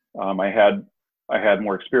 I had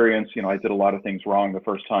more experience. I did a lot of things wrong the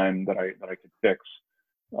first time that I could fix.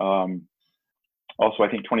 Also, I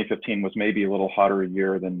think 2015 was maybe a little hotter a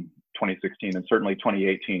year than 2016, and certainly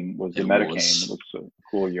 2018 was the Metacane. It was a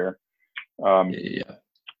cool year.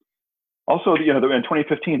 Also, in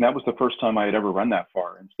 2015, that was the first time I had ever run that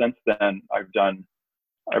far, and since then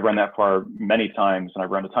I've run that far many times, and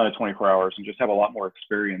I've run a ton of 24 hours, and just have a lot more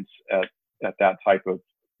experience at that type of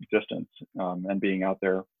distance and being out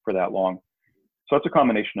there for that long. So it's a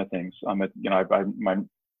combination of things. I'm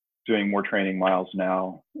doing more training miles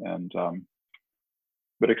now, and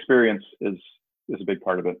but experience is a big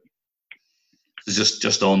part of it.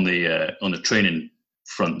 Just on the training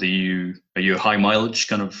front, are you a high mileage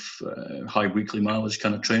kind of high weekly mileage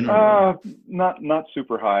kind of trainer? Not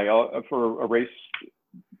super high. For a race,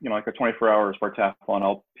 like a 24-hour Spartathlon,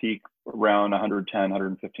 I'll peak around 110,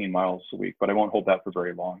 115 miles a week, but I won't hold that for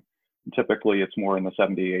very long. And typically, it's more in the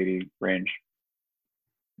 70, 80 range.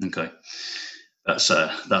 Okay,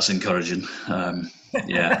 that's encouraging.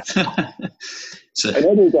 Yeah. So, I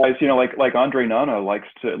know those guys, like Andre Nana likes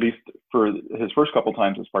to, at least for his first couple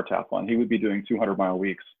times at Spartathlon, he would be doing 200-mile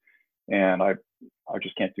weeks, and I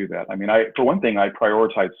just can't do that. For one thing, I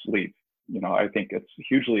prioritize sleep. I think it's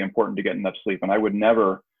hugely important to get enough sleep, and I would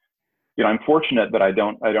never. I'm fortunate that I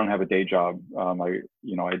don't have a day job.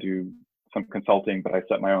 I do some consulting, but I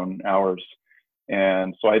set my own hours.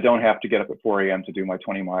 And so I don't have to get up at 4 a.m. to do my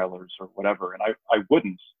 20 milers or whatever. And I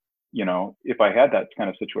wouldn't, if I had that kind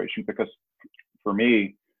of situation, because for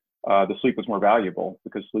me, the sleep is more valuable,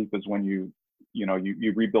 because sleep is when you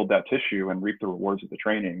rebuild that tissue and reap the rewards of the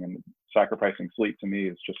training, and sacrificing sleep to me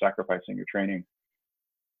is just sacrificing your training.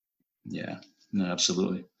 Yeah, no,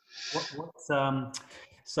 absolutely.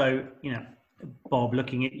 So, Bob,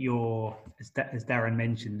 looking at your, as Darren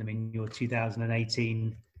mentioned, your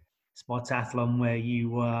 2018 Spartathlon, where you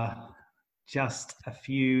were just a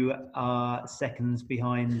few seconds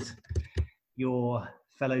behind your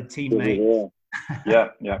fellow teammate. Yeah.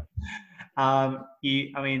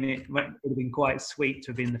 It would have been quite sweet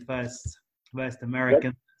to have been the first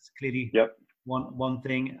American. That's clearly one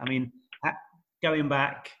thing. Going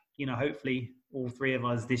back, hopefully all 3 of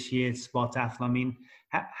us this year, Spartathlon.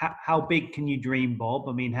 How big can you dream, Bob?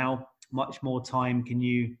 How much more time can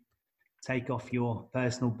you take off your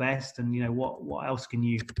personal best, and what else can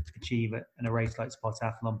you achieve in a race like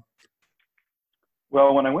Spartathlon?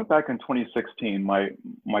 Well, when I went back in 2016, my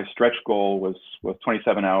stretch goal was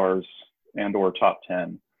 27 hours and or top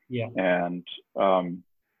 10. Yeah. And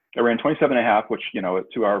I ran 27 and a half, which, at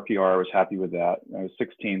 2-hour PR, I was happy with that. I was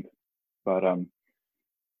 16th, but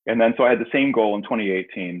and then so I had the same goal in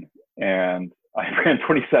 2018, and I ran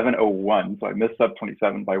 27:01, so I missed sub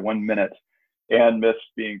 27 by 1 minute, and missed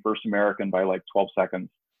being first American by like 12 seconds.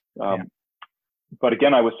 But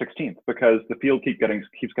again, I was 16th, because the field keeps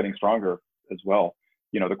getting stronger as well.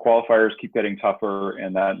 The qualifiers keep getting tougher,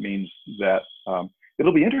 and that means that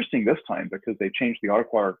it'll be interesting this time, because they changed the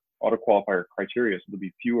auto qualifier criteria, so there'll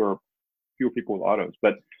be fewer people with autos.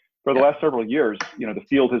 But for the last several years, the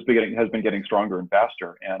field has been getting stronger and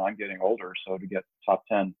faster, and I'm getting older, so to get top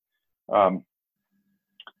 10,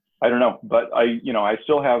 I don't know, but I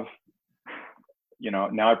still have,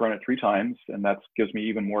 now I've run it 3 times, and that gives me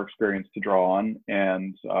even more experience to draw on,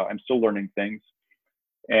 and I'm still learning things,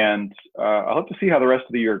 and I'll have to see how the rest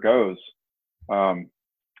of the year goes. But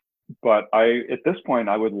at this point,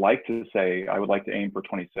 I would like to aim for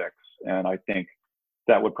 26, and I think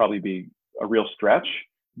that would probably be a real stretch.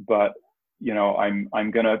 But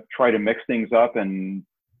I'm going to try to mix things up and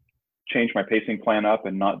change my pacing plan up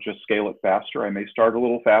and not just scale it faster. I may start a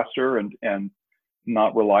little faster and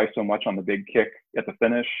not rely so much on the big kick at the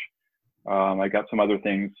finish. I got some other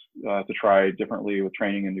things to try differently with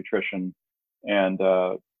training and nutrition, and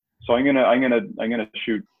so I'm gonna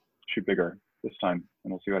shoot bigger this time,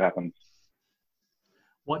 and we'll see what happens.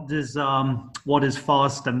 What does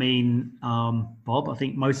faster mean, Bob? I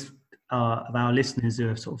think most of our listeners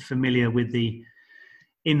are sort of familiar with the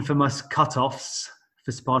infamous cutoffs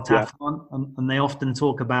for Spartathlon, and they often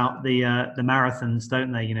talk about the marathons,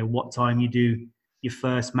 don't they? What time you do your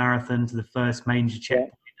first marathon to the first major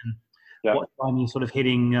checkpoint, and what time you're sort of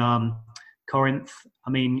hitting Corinth. I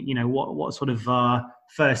mean, what sort of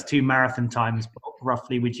first 2 marathon times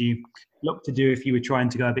roughly would you look to do if you were trying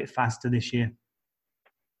to go a bit faster this year?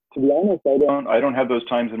 To be honest, I don't have those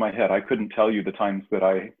times in my head. I couldn't tell you the times that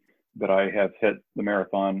I have hit the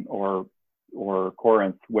marathon or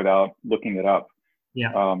Corinth without looking it up.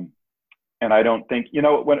 Yeah. And I don't think,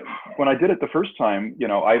 when I did it the first time,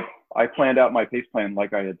 I planned out my pace plan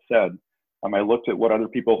like I had said. I looked at what other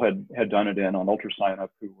people had done it in on UltraSignup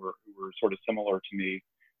who were sort of similar to me,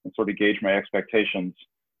 and sort of gauged my expectations.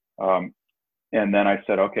 And then I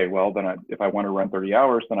said, okay, well, then if I want to run 30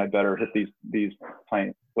 hours, then I better hit these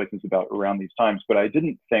time places around these times. But I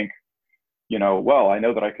didn't think, well, I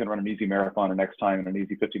know that I can run an easy marathon the next time and an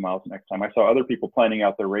easy 50 miles the next time. I saw other people planning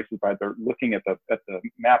out their races by they're looking at the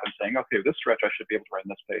map and saying, okay, this stretch I should be able to run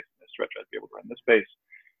this pace, and this stretch I'd be able to run this pace.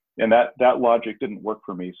 And that logic didn't work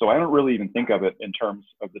for me. So I don't really even think of it in terms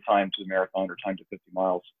of the time to the marathon or time to 50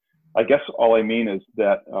 miles. I guess all I mean is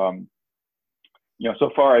that, so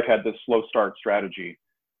far I've had this slow start strategy,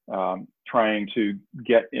 trying to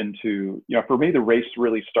get into, for me, the race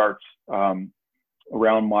really starts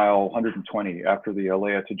around mile 120 after the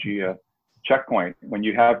Alea Tegea checkpoint. When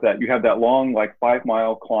you have that long, like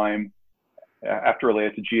 5-mile climb after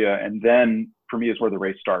Alea Tegea, and then for me is where the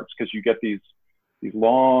race starts, because you get these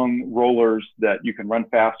long rollers that you can run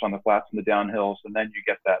fast on the flats and the downhills, and then you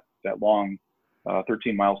get that long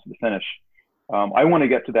 13 miles to the finish. I want to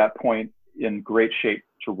get to that point in great shape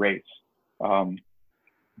to race.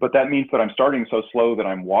 But that means that I'm starting so slow that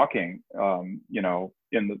I'm walking,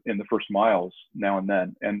 in the first miles now and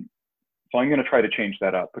then. And so I'm going to try to change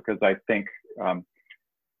that up, because I think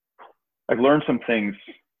I've learned some things.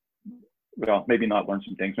 Well, maybe not learn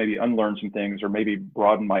some things, maybe unlearn some things, or maybe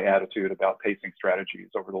broaden my attitude about pacing strategies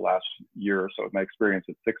over the last year or so, my experience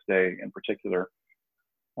at 6 Day in particular,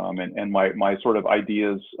 and my sort of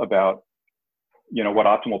ideas about, what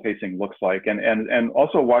optimal pacing looks like. And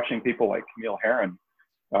also watching people like Camille Hearn,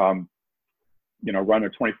 run a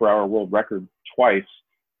 24-hour world record twice,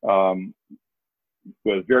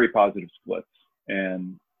 with very positive splits.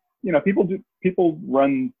 And, people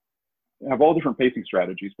have all different pacing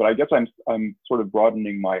strategies, but I guess I'm sort of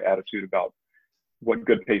broadening my attitude about what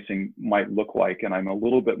good pacing might look like, and I'm a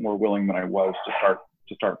little bit more willing than I was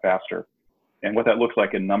to start faster. And what that looks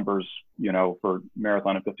like in numbers, for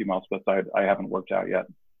marathon and 50-mile splits, I haven't worked out yet.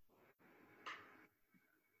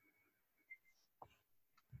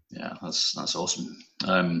 Yeah, that's awesome.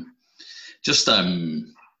 Just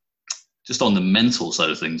on the mental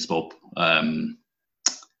side of things, Bob.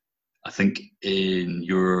 I think in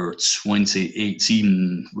your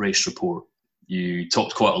 2018 race report, you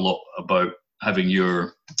talked quite a lot about having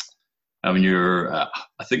your I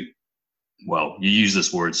think, well, you use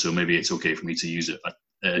this word, so maybe it's okay for me to use it.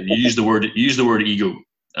 You use the word ego.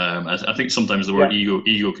 I think sometimes the word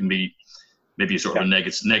ego can be maybe sort of a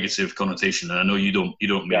negative connotation, and I know you don't mean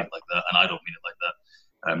it like that, and I don't mean it like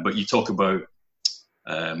that. But you talk about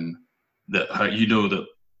that how that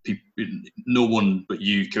no one but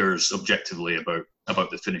you cares objectively about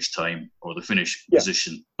the finish time or the finish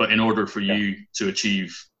position. But in order for you to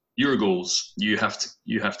achieve your goals, you have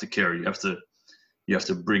to care. You have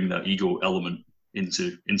to bring that ego element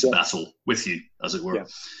into battle with you, as it were. Yeah.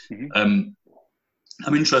 Mm-hmm.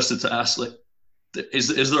 I'm interested to ask, like, is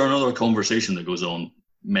there another conversation that goes on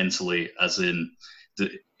mentally, as in,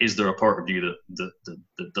 is there a part of you that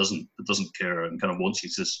doesn't care and kind of wants you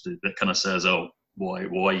to, that kind of says, oh, why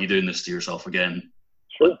are you doing this to yourself again?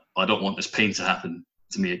 Sure. I don't want this pain to happen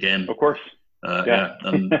to me again. Of course.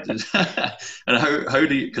 And and how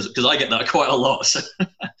do you, because I get that quite a lot. So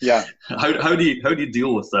how do you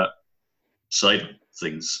deal with that side of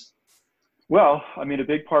things? Well, I mean, a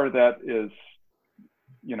big part of that is,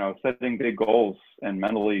 setting big goals and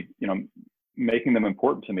mentally, making them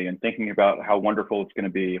important to me, and thinking about how wonderful it's going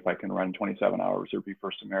to be if I can run 27 hours or be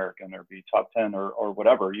first American or be top 10 or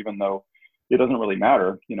whatever, even though it doesn't really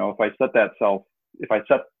matter. If I set that if I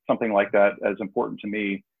set something like that as important to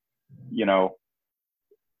me, you know,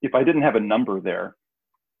 if I didn't have a number there,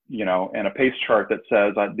 you know, and a pace chart that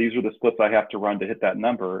says these are the splits I have to run to hit that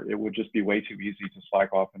number, it would just be way too easy to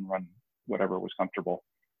slack off and run whatever was comfortable.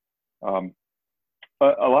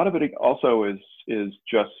 But a lot of it also is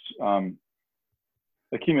just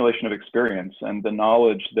accumulation of experience and the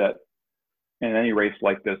knowledge that in any race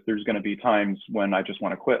like this, there's going to be times when I just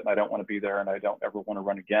want to quit and I don't want to be there and I don't ever want to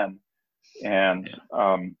run again. And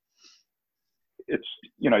it's,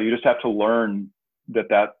 you know, you just have to learn that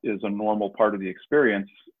that is a normal part of the experience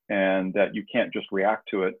and that you can't just react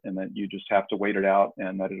to it and that you just have to wait it out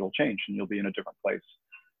and that it'll change and you'll be in a different place.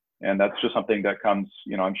 And that's just something that comes,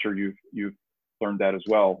 you know, I'm sure you've learned that as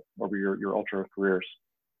well over your ultra careers.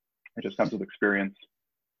 It just comes with experience.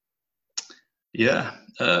 Yeah,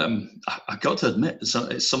 I got to admit,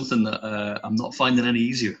 it's something that I'm not finding any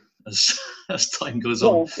easier as time goes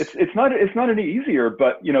on. Well, it's not any easier,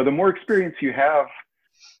 but you know, the more experience you have,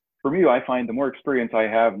 for me, I find the more experience I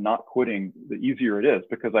have not quitting, the easier it is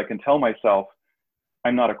because I can tell myself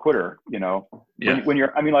I'm not a quitter. You know, when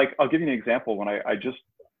you're, I mean, like I'll give you an example. When I just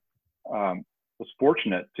was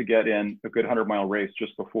fortunate to get in a good 100-mile race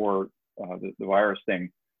just before the virus thing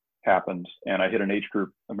happened, and I hit an age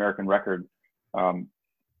group American record.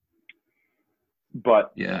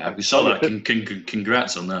 But yeah, we saw that.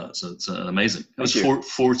 Congrats on that. So it's amazing. It was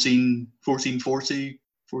 1444,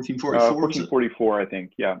 1444, I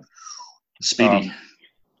think. Yeah, speedy.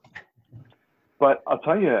 But I'll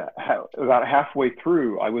tell you, about halfway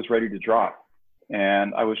through, I was ready to drop,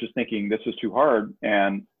 and I was just thinking, this is too hard.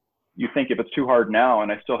 And you think if it's too hard now,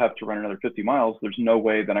 and I still have to run another 50 miles, there's no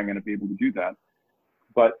way that I'm going to be able to do that.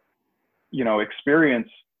 But you know, experience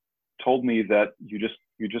told me that you just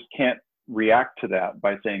can't react to that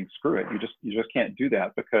by saying screw it. You just can't do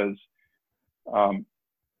that because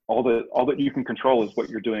all that you can control is what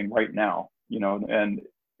you're doing right now, you know. And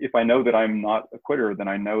if I know that I'm not a quitter, then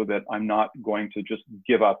I know that I'm not going to just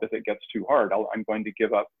give up if it gets too hard. I'm going to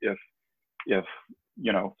give up if you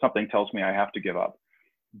know, something tells me I have to give up.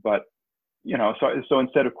 But you know, so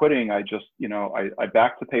instead of quitting, I just, you know, I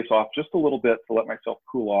backed the pace off just a little bit to let myself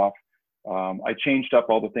cool off. I changed up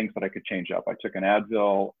all the things that I could change up. I took an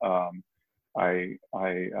Advil. I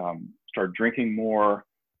started drinking more.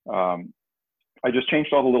 I just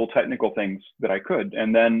changed all the little technical things that I could.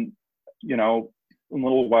 And then, you know, in a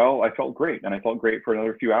little while, I felt great. And I felt great for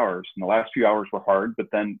another few hours. And the last few hours were hard, but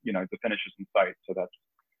then, you know, the finish is in sight. So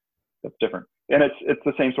that's different. And it's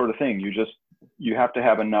the same sort of thing. You have to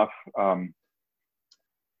have enough,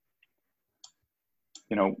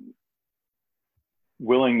 you know,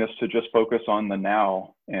 willingness to just focus on the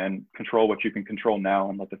now and control what you can control now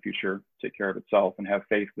and let the future take care of itself, and have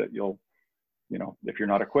faith that you'll, you know, if you're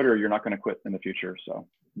not a quitter, you're not going to quit in the future. So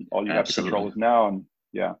all you have to control is now. And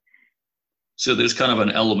yeah. So there's kind of an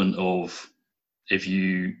element of, if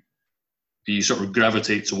you sort of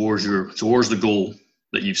gravitate towards the goal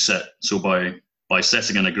that you've set. So by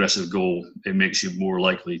setting an aggressive goal, it makes you more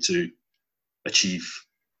likely to achieve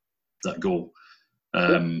that goal.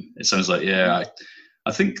 It sounds like,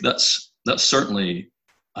 I think that's certainly,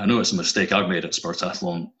 I know it's a mistake I've made at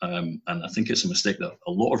Spartathlon, and I think it's a mistake that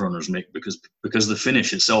a lot of runners make because the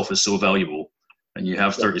finish itself is so valuable, and you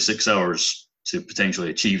have 36 hours to potentially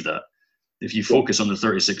achieve that. If you focus on the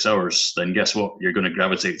 36 hours, then guess what? You're going to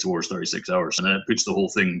gravitate towards 36 hours, and then it puts the whole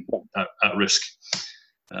thing at risk.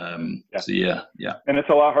 So yeah. And it's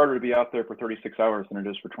a lot harder to be out there for 36 hours than it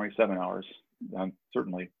is for 27 hours,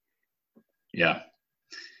 certainly. Yeah.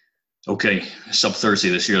 Okay, sub 30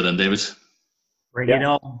 this year then, David. Bring it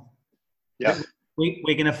on. Yeah. We're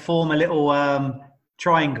going to form a little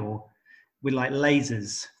triangle with like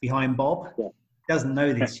lasers behind Bob. Yeah. Doesn't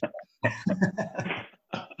know this.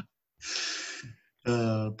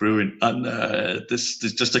 Brilliant. And this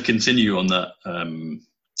just to continue on that,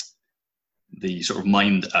 the sort of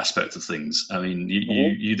mind aspect of things. I mean,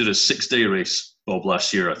 you did a 6-day race, Bob,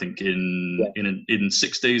 last year. I think in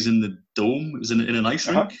 6 days in the dome. It was in an ice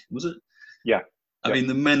rink, was it? Yeah. I mean,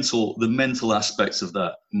 the mental aspects of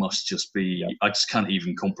that must just be. I just can't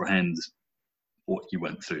even comprehend what you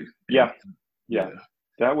went through. Yeah.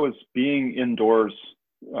 That was being indoors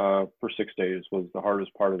for 6 days was the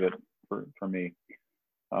hardest part of it for me.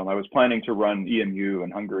 I was planning to run EMU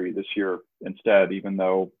in Hungary this year instead, even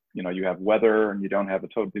though, you know, you have weather and you don't have a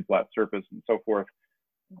totally flat surface and so forth.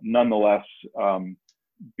 Nonetheless,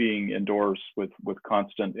 being indoors with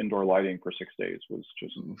constant indoor lighting for 6 days was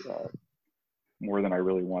just more than I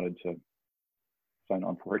really wanted to sign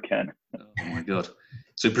on for again. Oh my God.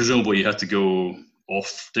 So presumably you had to go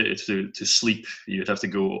off to sleep. You'd have to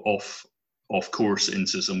go off course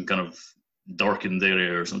into some kind of darkened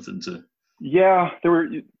area or something to. Yeah, there were.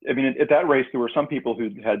 I mean, at that race, there were some people who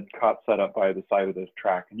had cots set up by the side of the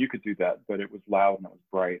track, and you could do that, but it was loud and it was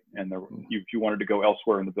bright. And if you wanted to go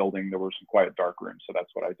elsewhere in the building, there were some quiet, dark rooms. So that's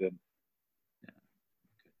what I did.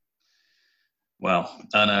 Wow,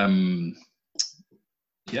 and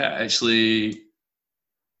actually,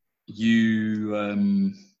 you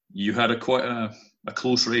had quite a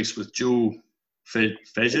close race with Joe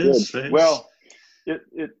Fedges, right? Well,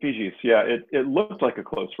 Fidges, yeah, it looked like a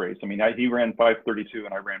close race. I mean, he ran 5:32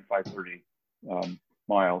 and I ran 5:30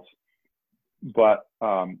 miles, but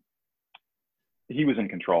he was in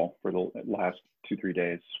control for the last 2-3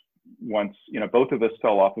 days. Once, both of us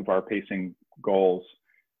fell off of our pacing goals,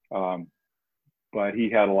 but he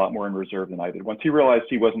had a lot more in reserve than I did. Once he realized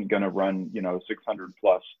he wasn't going to run, 600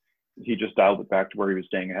 plus, he just dialed it back to where he was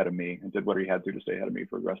staying ahead of me and did what he had to stay ahead of me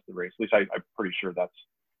for the rest of the race. At least I'm pretty sure that's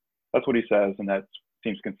what he says, and that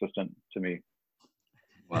seems consistent to me.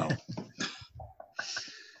 Wow.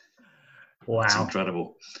 Wow. It's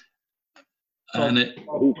incredible. Well, And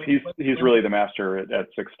he's really the master at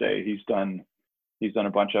 6 day. He's done a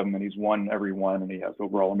bunch of them, and he's won every one, and he has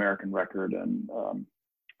overall American record. And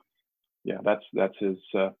yeah, that's his.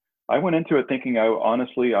 I went into it thinking I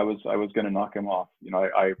was going to knock him off.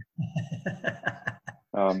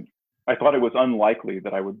 I thought it was unlikely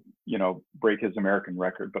that I would, break his American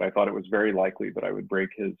record, but I thought it was very likely that I would break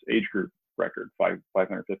his age group record,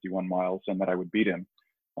 551 miles, and that I would beat him.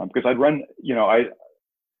 Because I'd run, I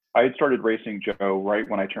had started racing Joe right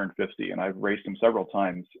when I turned 50, and I've raced him several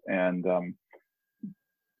times, and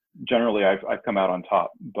generally I've come out on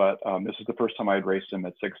top. But this is the first time I had raced him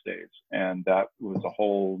at 6 days, and that was a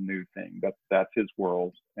whole new thing. That's his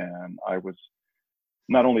world, and I was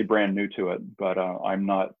not only brand new to it, but I'm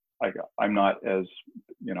not as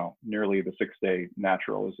nearly the 6 day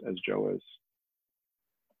natural as Joe is.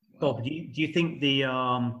 Bob, do you think the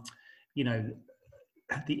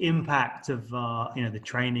the impact of the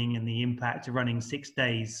training and the impact of running 6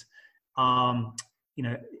 days,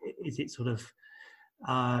 is it sort of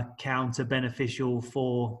counter beneficial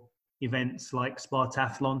for events like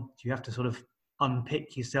Spartathlon? Do you have to sort of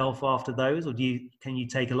unpick yourself after those, or can you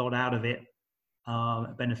take a lot out of it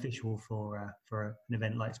beneficial for an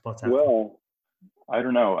event like Spartathlon? Well, I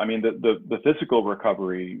don't know. I mean, the physical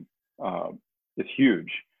recovery is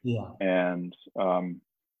huge. Yeah. And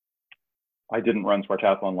I didn't run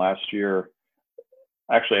Spartathlon last year.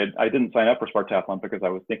 Actually, I didn't sign up for Spartathlon because I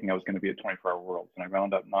was thinking I was going to be at 24-hour Worlds, and I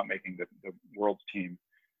wound up not making the Worlds team.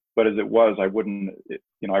 But as it was, I ran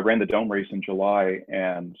the Dome race in July,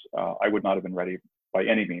 and I would not have been ready by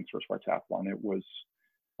any means for Spartathlon. It was,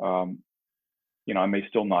 I may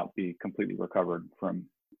still not be completely recovered from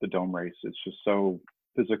the Dome race. It's just so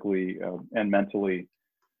physically and mentally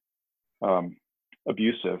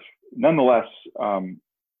abusive. Nonetheless,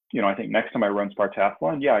 I think next time I run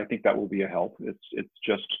Spartathlon, I think that will be a help. It's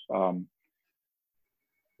just,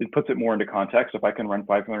 it puts it more into context. If I can run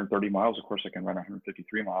 530 miles, of course I can run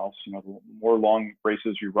 153 miles. The more long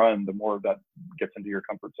races you run, the more that gets into your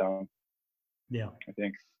comfort zone. Yeah, I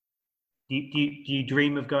think. Do you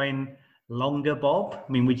dream of going longer, Bob?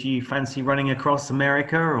 I mean, would you fancy running across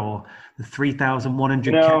America or the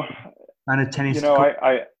 3,100 and a tennis court?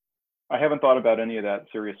 I haven't thought about any of that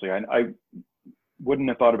seriously. I wouldn't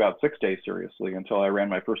have thought about 6 days seriously until I ran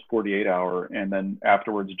my first 48 hour, and then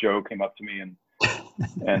afterwards Joe came up to me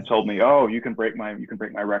and told me, "Oh, you can break my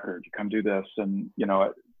record. You come do this." And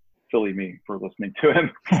silly me for listening to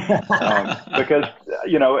him, because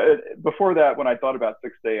before that, when I thought about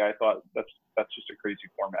 6 day, I thought that's just a crazy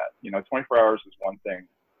format. 24 hours is one thing,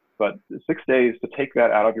 but 6 days, to take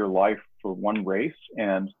that out of your life for one race,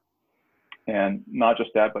 and not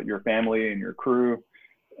just that, but your family and your crew,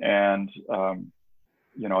 and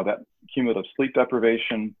that cumulative sleep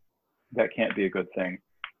deprivation, that can't be a good thing.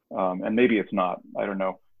 And maybe it's not, I don't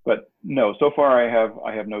know. But no, so far I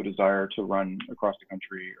have no desire to run across the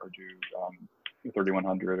country or do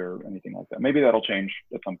 3,100 or anything like that. Maybe that'll change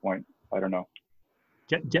at some point. I don't know.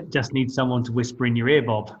 Just need someone to whisper in your ear,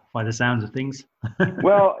 Bob, by the sounds of things.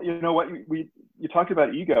 Well, you know what, you talked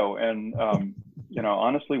about ego, and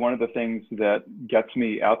honestly, one of the things that gets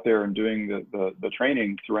me out there and doing the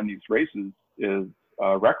training to run these races is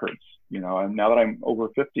records. And now that I'm over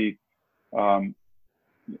 50, a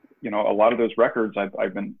lot of those records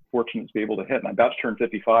I've been fortunate to be able to hit, and I'm about to turn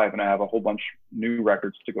 55, and I have a whole bunch new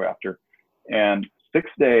records to go after. And 6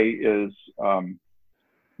 day is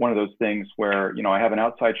one of those things where I have an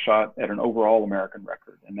outside shot at an overall American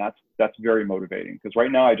record, and that's very motivating, because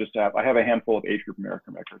right now I have a handful of age group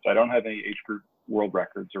American records. I don't have any age group world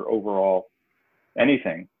records or overall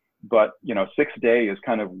anything. But 6 day is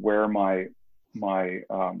kind of where my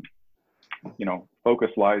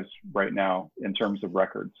focus lies right now in terms of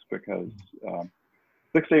records, because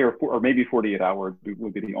 6 day or maybe 48 hours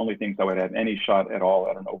would be the only things I would have any shot at all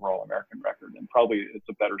at an overall American record, and probably it's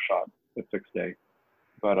a better shot at 6 day.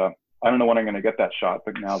 But I don't know when I'm going to get that shot.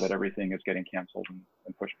 But now that everything is getting canceled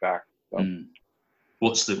and pushed back, so.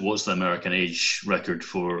 What's the American age record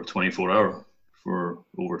for 24-hour for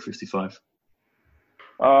over 55?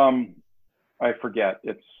 I forget.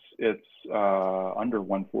 It's under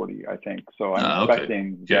 140, I think. So I'm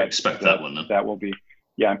expecting that one then. That will be.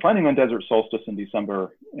 Yeah, I'm planning on Desert Solstice in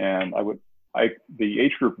December, and the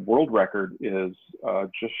age group world record is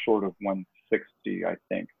just short of 160, I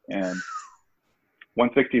think, and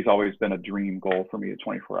 160 has always been a dream goal for me at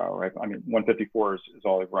 24-hour. I mean, 154 is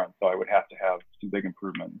all I've run, so I would have to have some big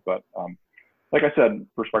improvement. But like I said,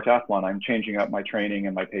 for Spartathlon, I'm changing up my training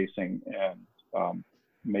and my pacing, and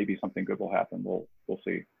maybe something good will happen. We'll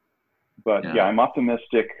see. But yeah, I'm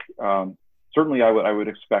optimistic. Certainly, I would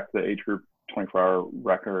expect the age group 24-hour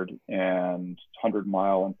record and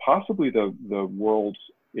 100-mile, and possibly the world's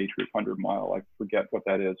age group 100-mile. I forget what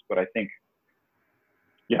that is, but I think.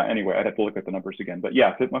 Yeah, anyway, I'd have to look at the numbers again. But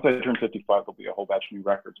yeah, once I turn 55, there'll be a whole batch of new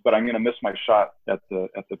records. But I'm going to miss my shot at the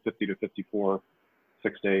 50 to 54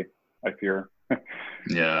 6 day, I fear.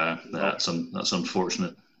 Yeah, that's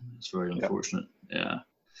unfortunate. It's very unfortunate. Yeah.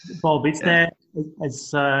 Bob, is there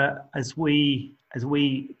as we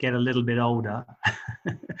get a little bit older,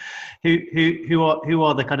 who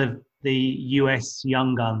are the kind of the US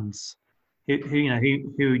young guns? Who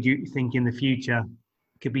would you think in the future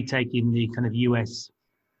could be taking the kind of US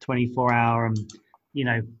 24-hour and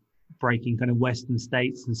breaking kind of Western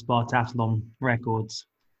States and Spartathlon records?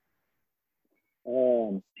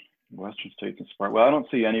 Western States and Spart. Well, I don't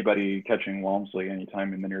see anybody catching Walmsley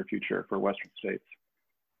anytime in the near future for Western States.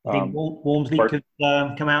 I think Walmsley could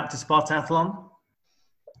come out to Spartathlon?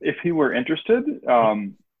 If he were interested,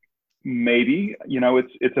 maybe.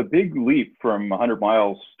 It's a big leap from 100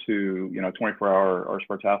 miles to 24-hour or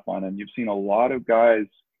Spartathlon, and you've seen a lot of guys,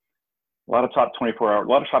 a lot of top 24-hour, a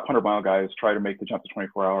lot of top 100-mile guys try to make the jump to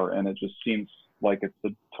 24-hour, and it just seems like it's a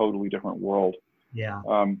totally different world. Yeah.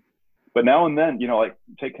 But now and then, like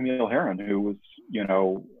take Camille Hearn, who was,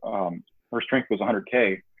 her strength was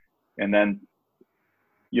 100K, and then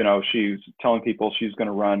she's telling people she's going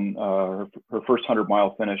to run her first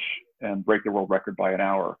 100-mile finish and break the world record by an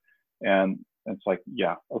hour. And it's like,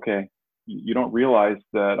 yeah, okay. You don't realize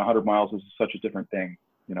that 100 miles is such a different thing,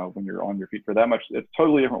 when you're on your feet for that much. It's a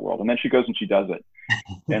totally different world. And then she goes and she does it.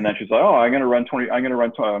 And then she's like, oh, I'm going to run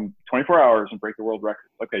 24 hours and break the world record.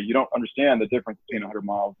 Okay, you don't understand the difference between 100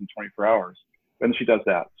 miles and 24 hours. And then she does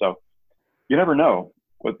that. So you never know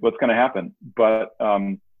what's going to happen. But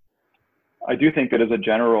I do think that as a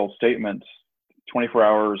general statement, 24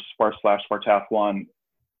 hours Spartathlon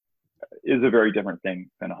is a very different thing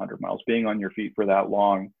than 100 miles. Being on your feet for that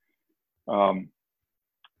long, the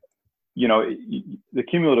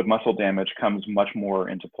cumulative muscle damage comes much more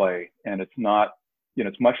into play, and it's not,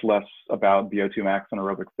 it's much less about VO2 max and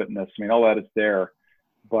aerobic fitness. I mean, all that is there,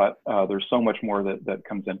 but there's so much more that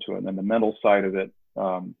comes into it. And then the mental side of it,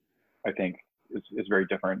 I think is very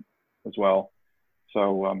different as well.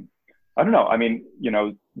 So I don't know. I mean,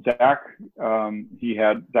 Zach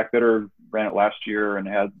Bitter ran it last year and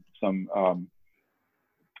had some,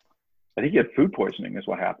 I think he had food poisoning is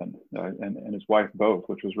what happened, and his wife both,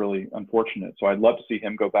 which was really unfortunate. So I'd love to see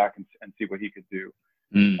him go back and see what he could do.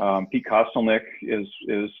 Pete Kostelnik is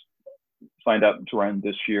signed up to run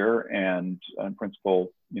this year, and in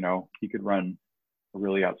principle, he could run a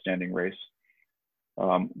really outstanding race.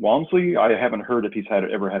 Walmsley, I haven't heard if he's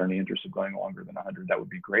ever had any interest in going longer than 100. That would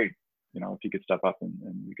be great, if he could step up and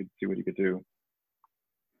we could see what he could do.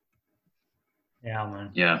 Yeah,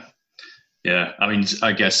 man. Yeah. I mean,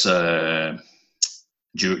 I guess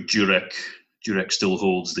Jurek still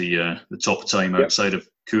holds the top time outside of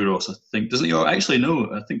Kouros, I think. Doesn't he? Actually,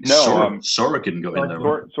 no. I think Sorokin got in there.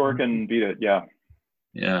 Sorokin beat it. Yeah.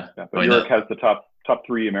 But Jurek has the top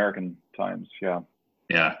 3 American times. Yeah.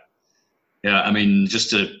 I mean, just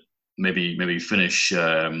to maybe finish.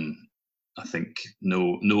 I think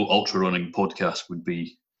no ultra running podcast would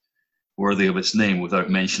be worthy of its name without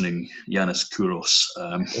mentioning Yanis Kouros.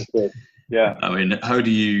 Yeah. I mean, how do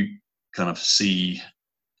you kind of see?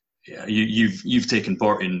 Yeah, you've taken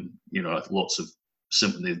part in lots of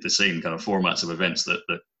simply the same kind of formats of events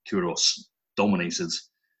that Kouros dominated.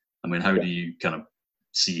 I mean, how do you kind of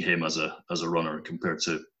see him as a runner compared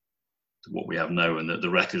to what we have now and the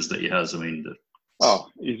records that he has? I mean,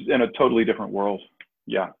 he's in a totally different world.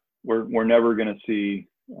 Yeah, we're never going to see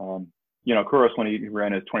Kouros, when he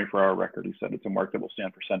ran his 24-hour record, he said it's a mark that will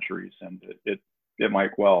stand for centuries, and it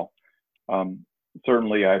might well.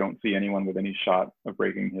 Certainly, I don't see anyone with any shot of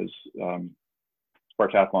breaking his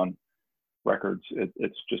Spartathlon records.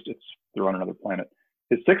 It's they're on another planet.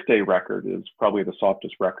 His 6-day record is probably the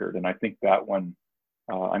softest record, and I think that one,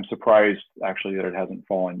 I'm surprised actually that it hasn't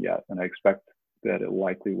fallen yet, and I expect that it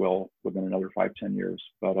likely will within another 5-10 years.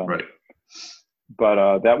 But right.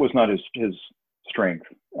 But that was not his strength,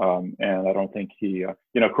 and I don't think he.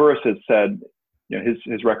 Kouros has said,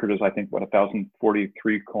 his record is, I think,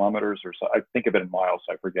 1,043 kilometers or so. I think of it in miles,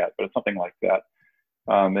 I forget, but it's something like that.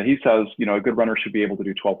 And he says, a good runner should be able to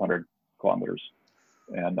do 1,200 kilometers,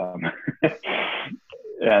 and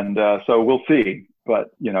so we'll see.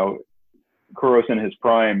 But Kouros in his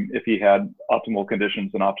prime, if he had optimal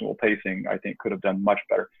conditions and optimal pacing, I think could have done much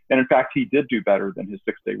better. And in fact, he did do better than his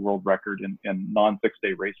 6-day world record in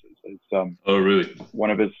non-6-day races. It's, oh, really?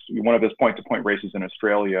 One of his point-to-point races in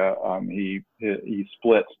Australia, he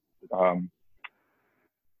split a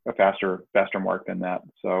faster mark than that.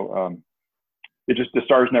 So the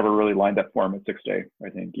stars never really lined up for him at 6-day, I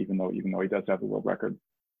think, even though he does have the world record.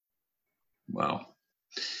 Wow.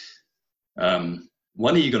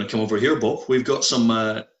 When are you going to come over here, Bob? We've got some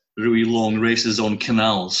really long races on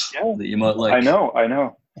canals that you might like. I know.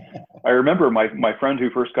 I remember my friend who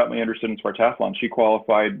first got me interested in Spartathlon. She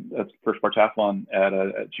qualified for Spartathlon at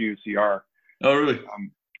GUCR. Oh, really?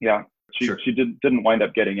 Yeah. She didn't wind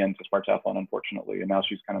up getting into Spartathlon, unfortunately, and now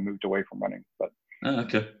she's kind of moved away from running. But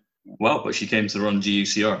okay. Wow, but she came to run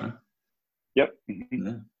GUCR, huh? Yep.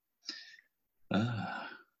 Yeah.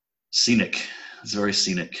 Scenic. It's very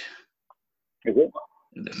scenic. Is it?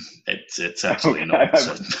 It's absolutely not.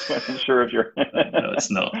 I'm sure if you're. No,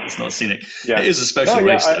 it's not. It's not scenic. Yeah. It is a special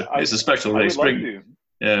race. It's a special race.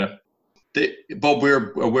 Yeah. Bob,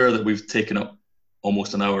 we're aware that we've taken up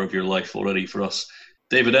almost an hour of your life already for us.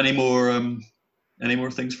 David, any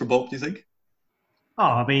more things for Bob, do you think? Oh,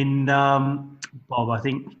 I mean, Bob, I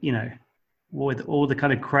think, with all the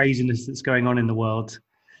kind of craziness that's going on in the world,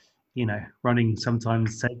 running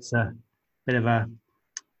sometimes takes a bit of a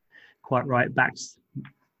quite right back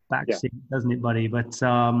seat, doesn't it, buddy? But it's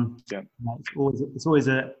always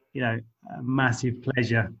a massive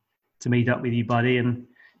pleasure to meet up with you, buddy. And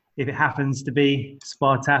if it happens to be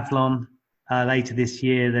Spartathlon later this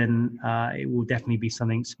year, then it will definitely be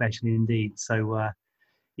something special indeed. So I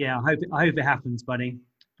hope it happens, buddy.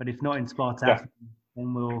 But if not in Spartathlon,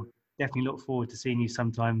 then we'll definitely look forward to seeing you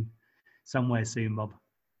somewhere soon, Bob.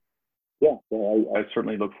 Yeah, well, I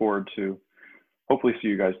certainly look forward to hopefully see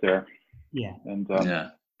you guys there. Yeah. And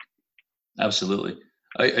absolutely.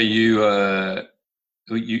 Are you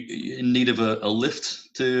in need of a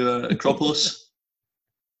lift to Acropolis?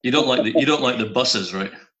 You don't like the buses,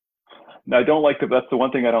 right? No, I don't like that's the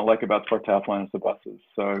one thing I don't like about Spartathlon is the buses.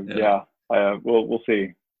 So we'll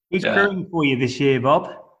see. Who's crewing for you this year,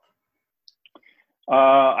 Bob?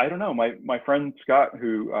 I don't know. My friend Scott,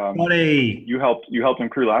 who you helped him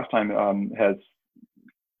crew last time,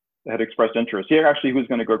 had expressed interest. He actually was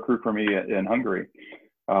going to go crew for me in Hungary,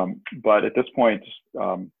 but at this point,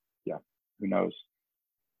 who knows?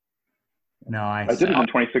 Nice. I did it in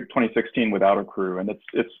 2016 without a crew, and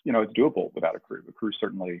it's doable without a crew. The crew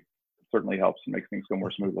certainly helps and makes things go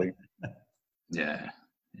more smoothly. Yeah,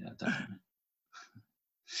 definitely.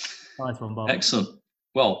 Nice one, Bob. Excellent.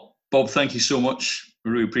 Well, Bob, thank you so much.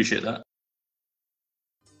 We really appreciate that.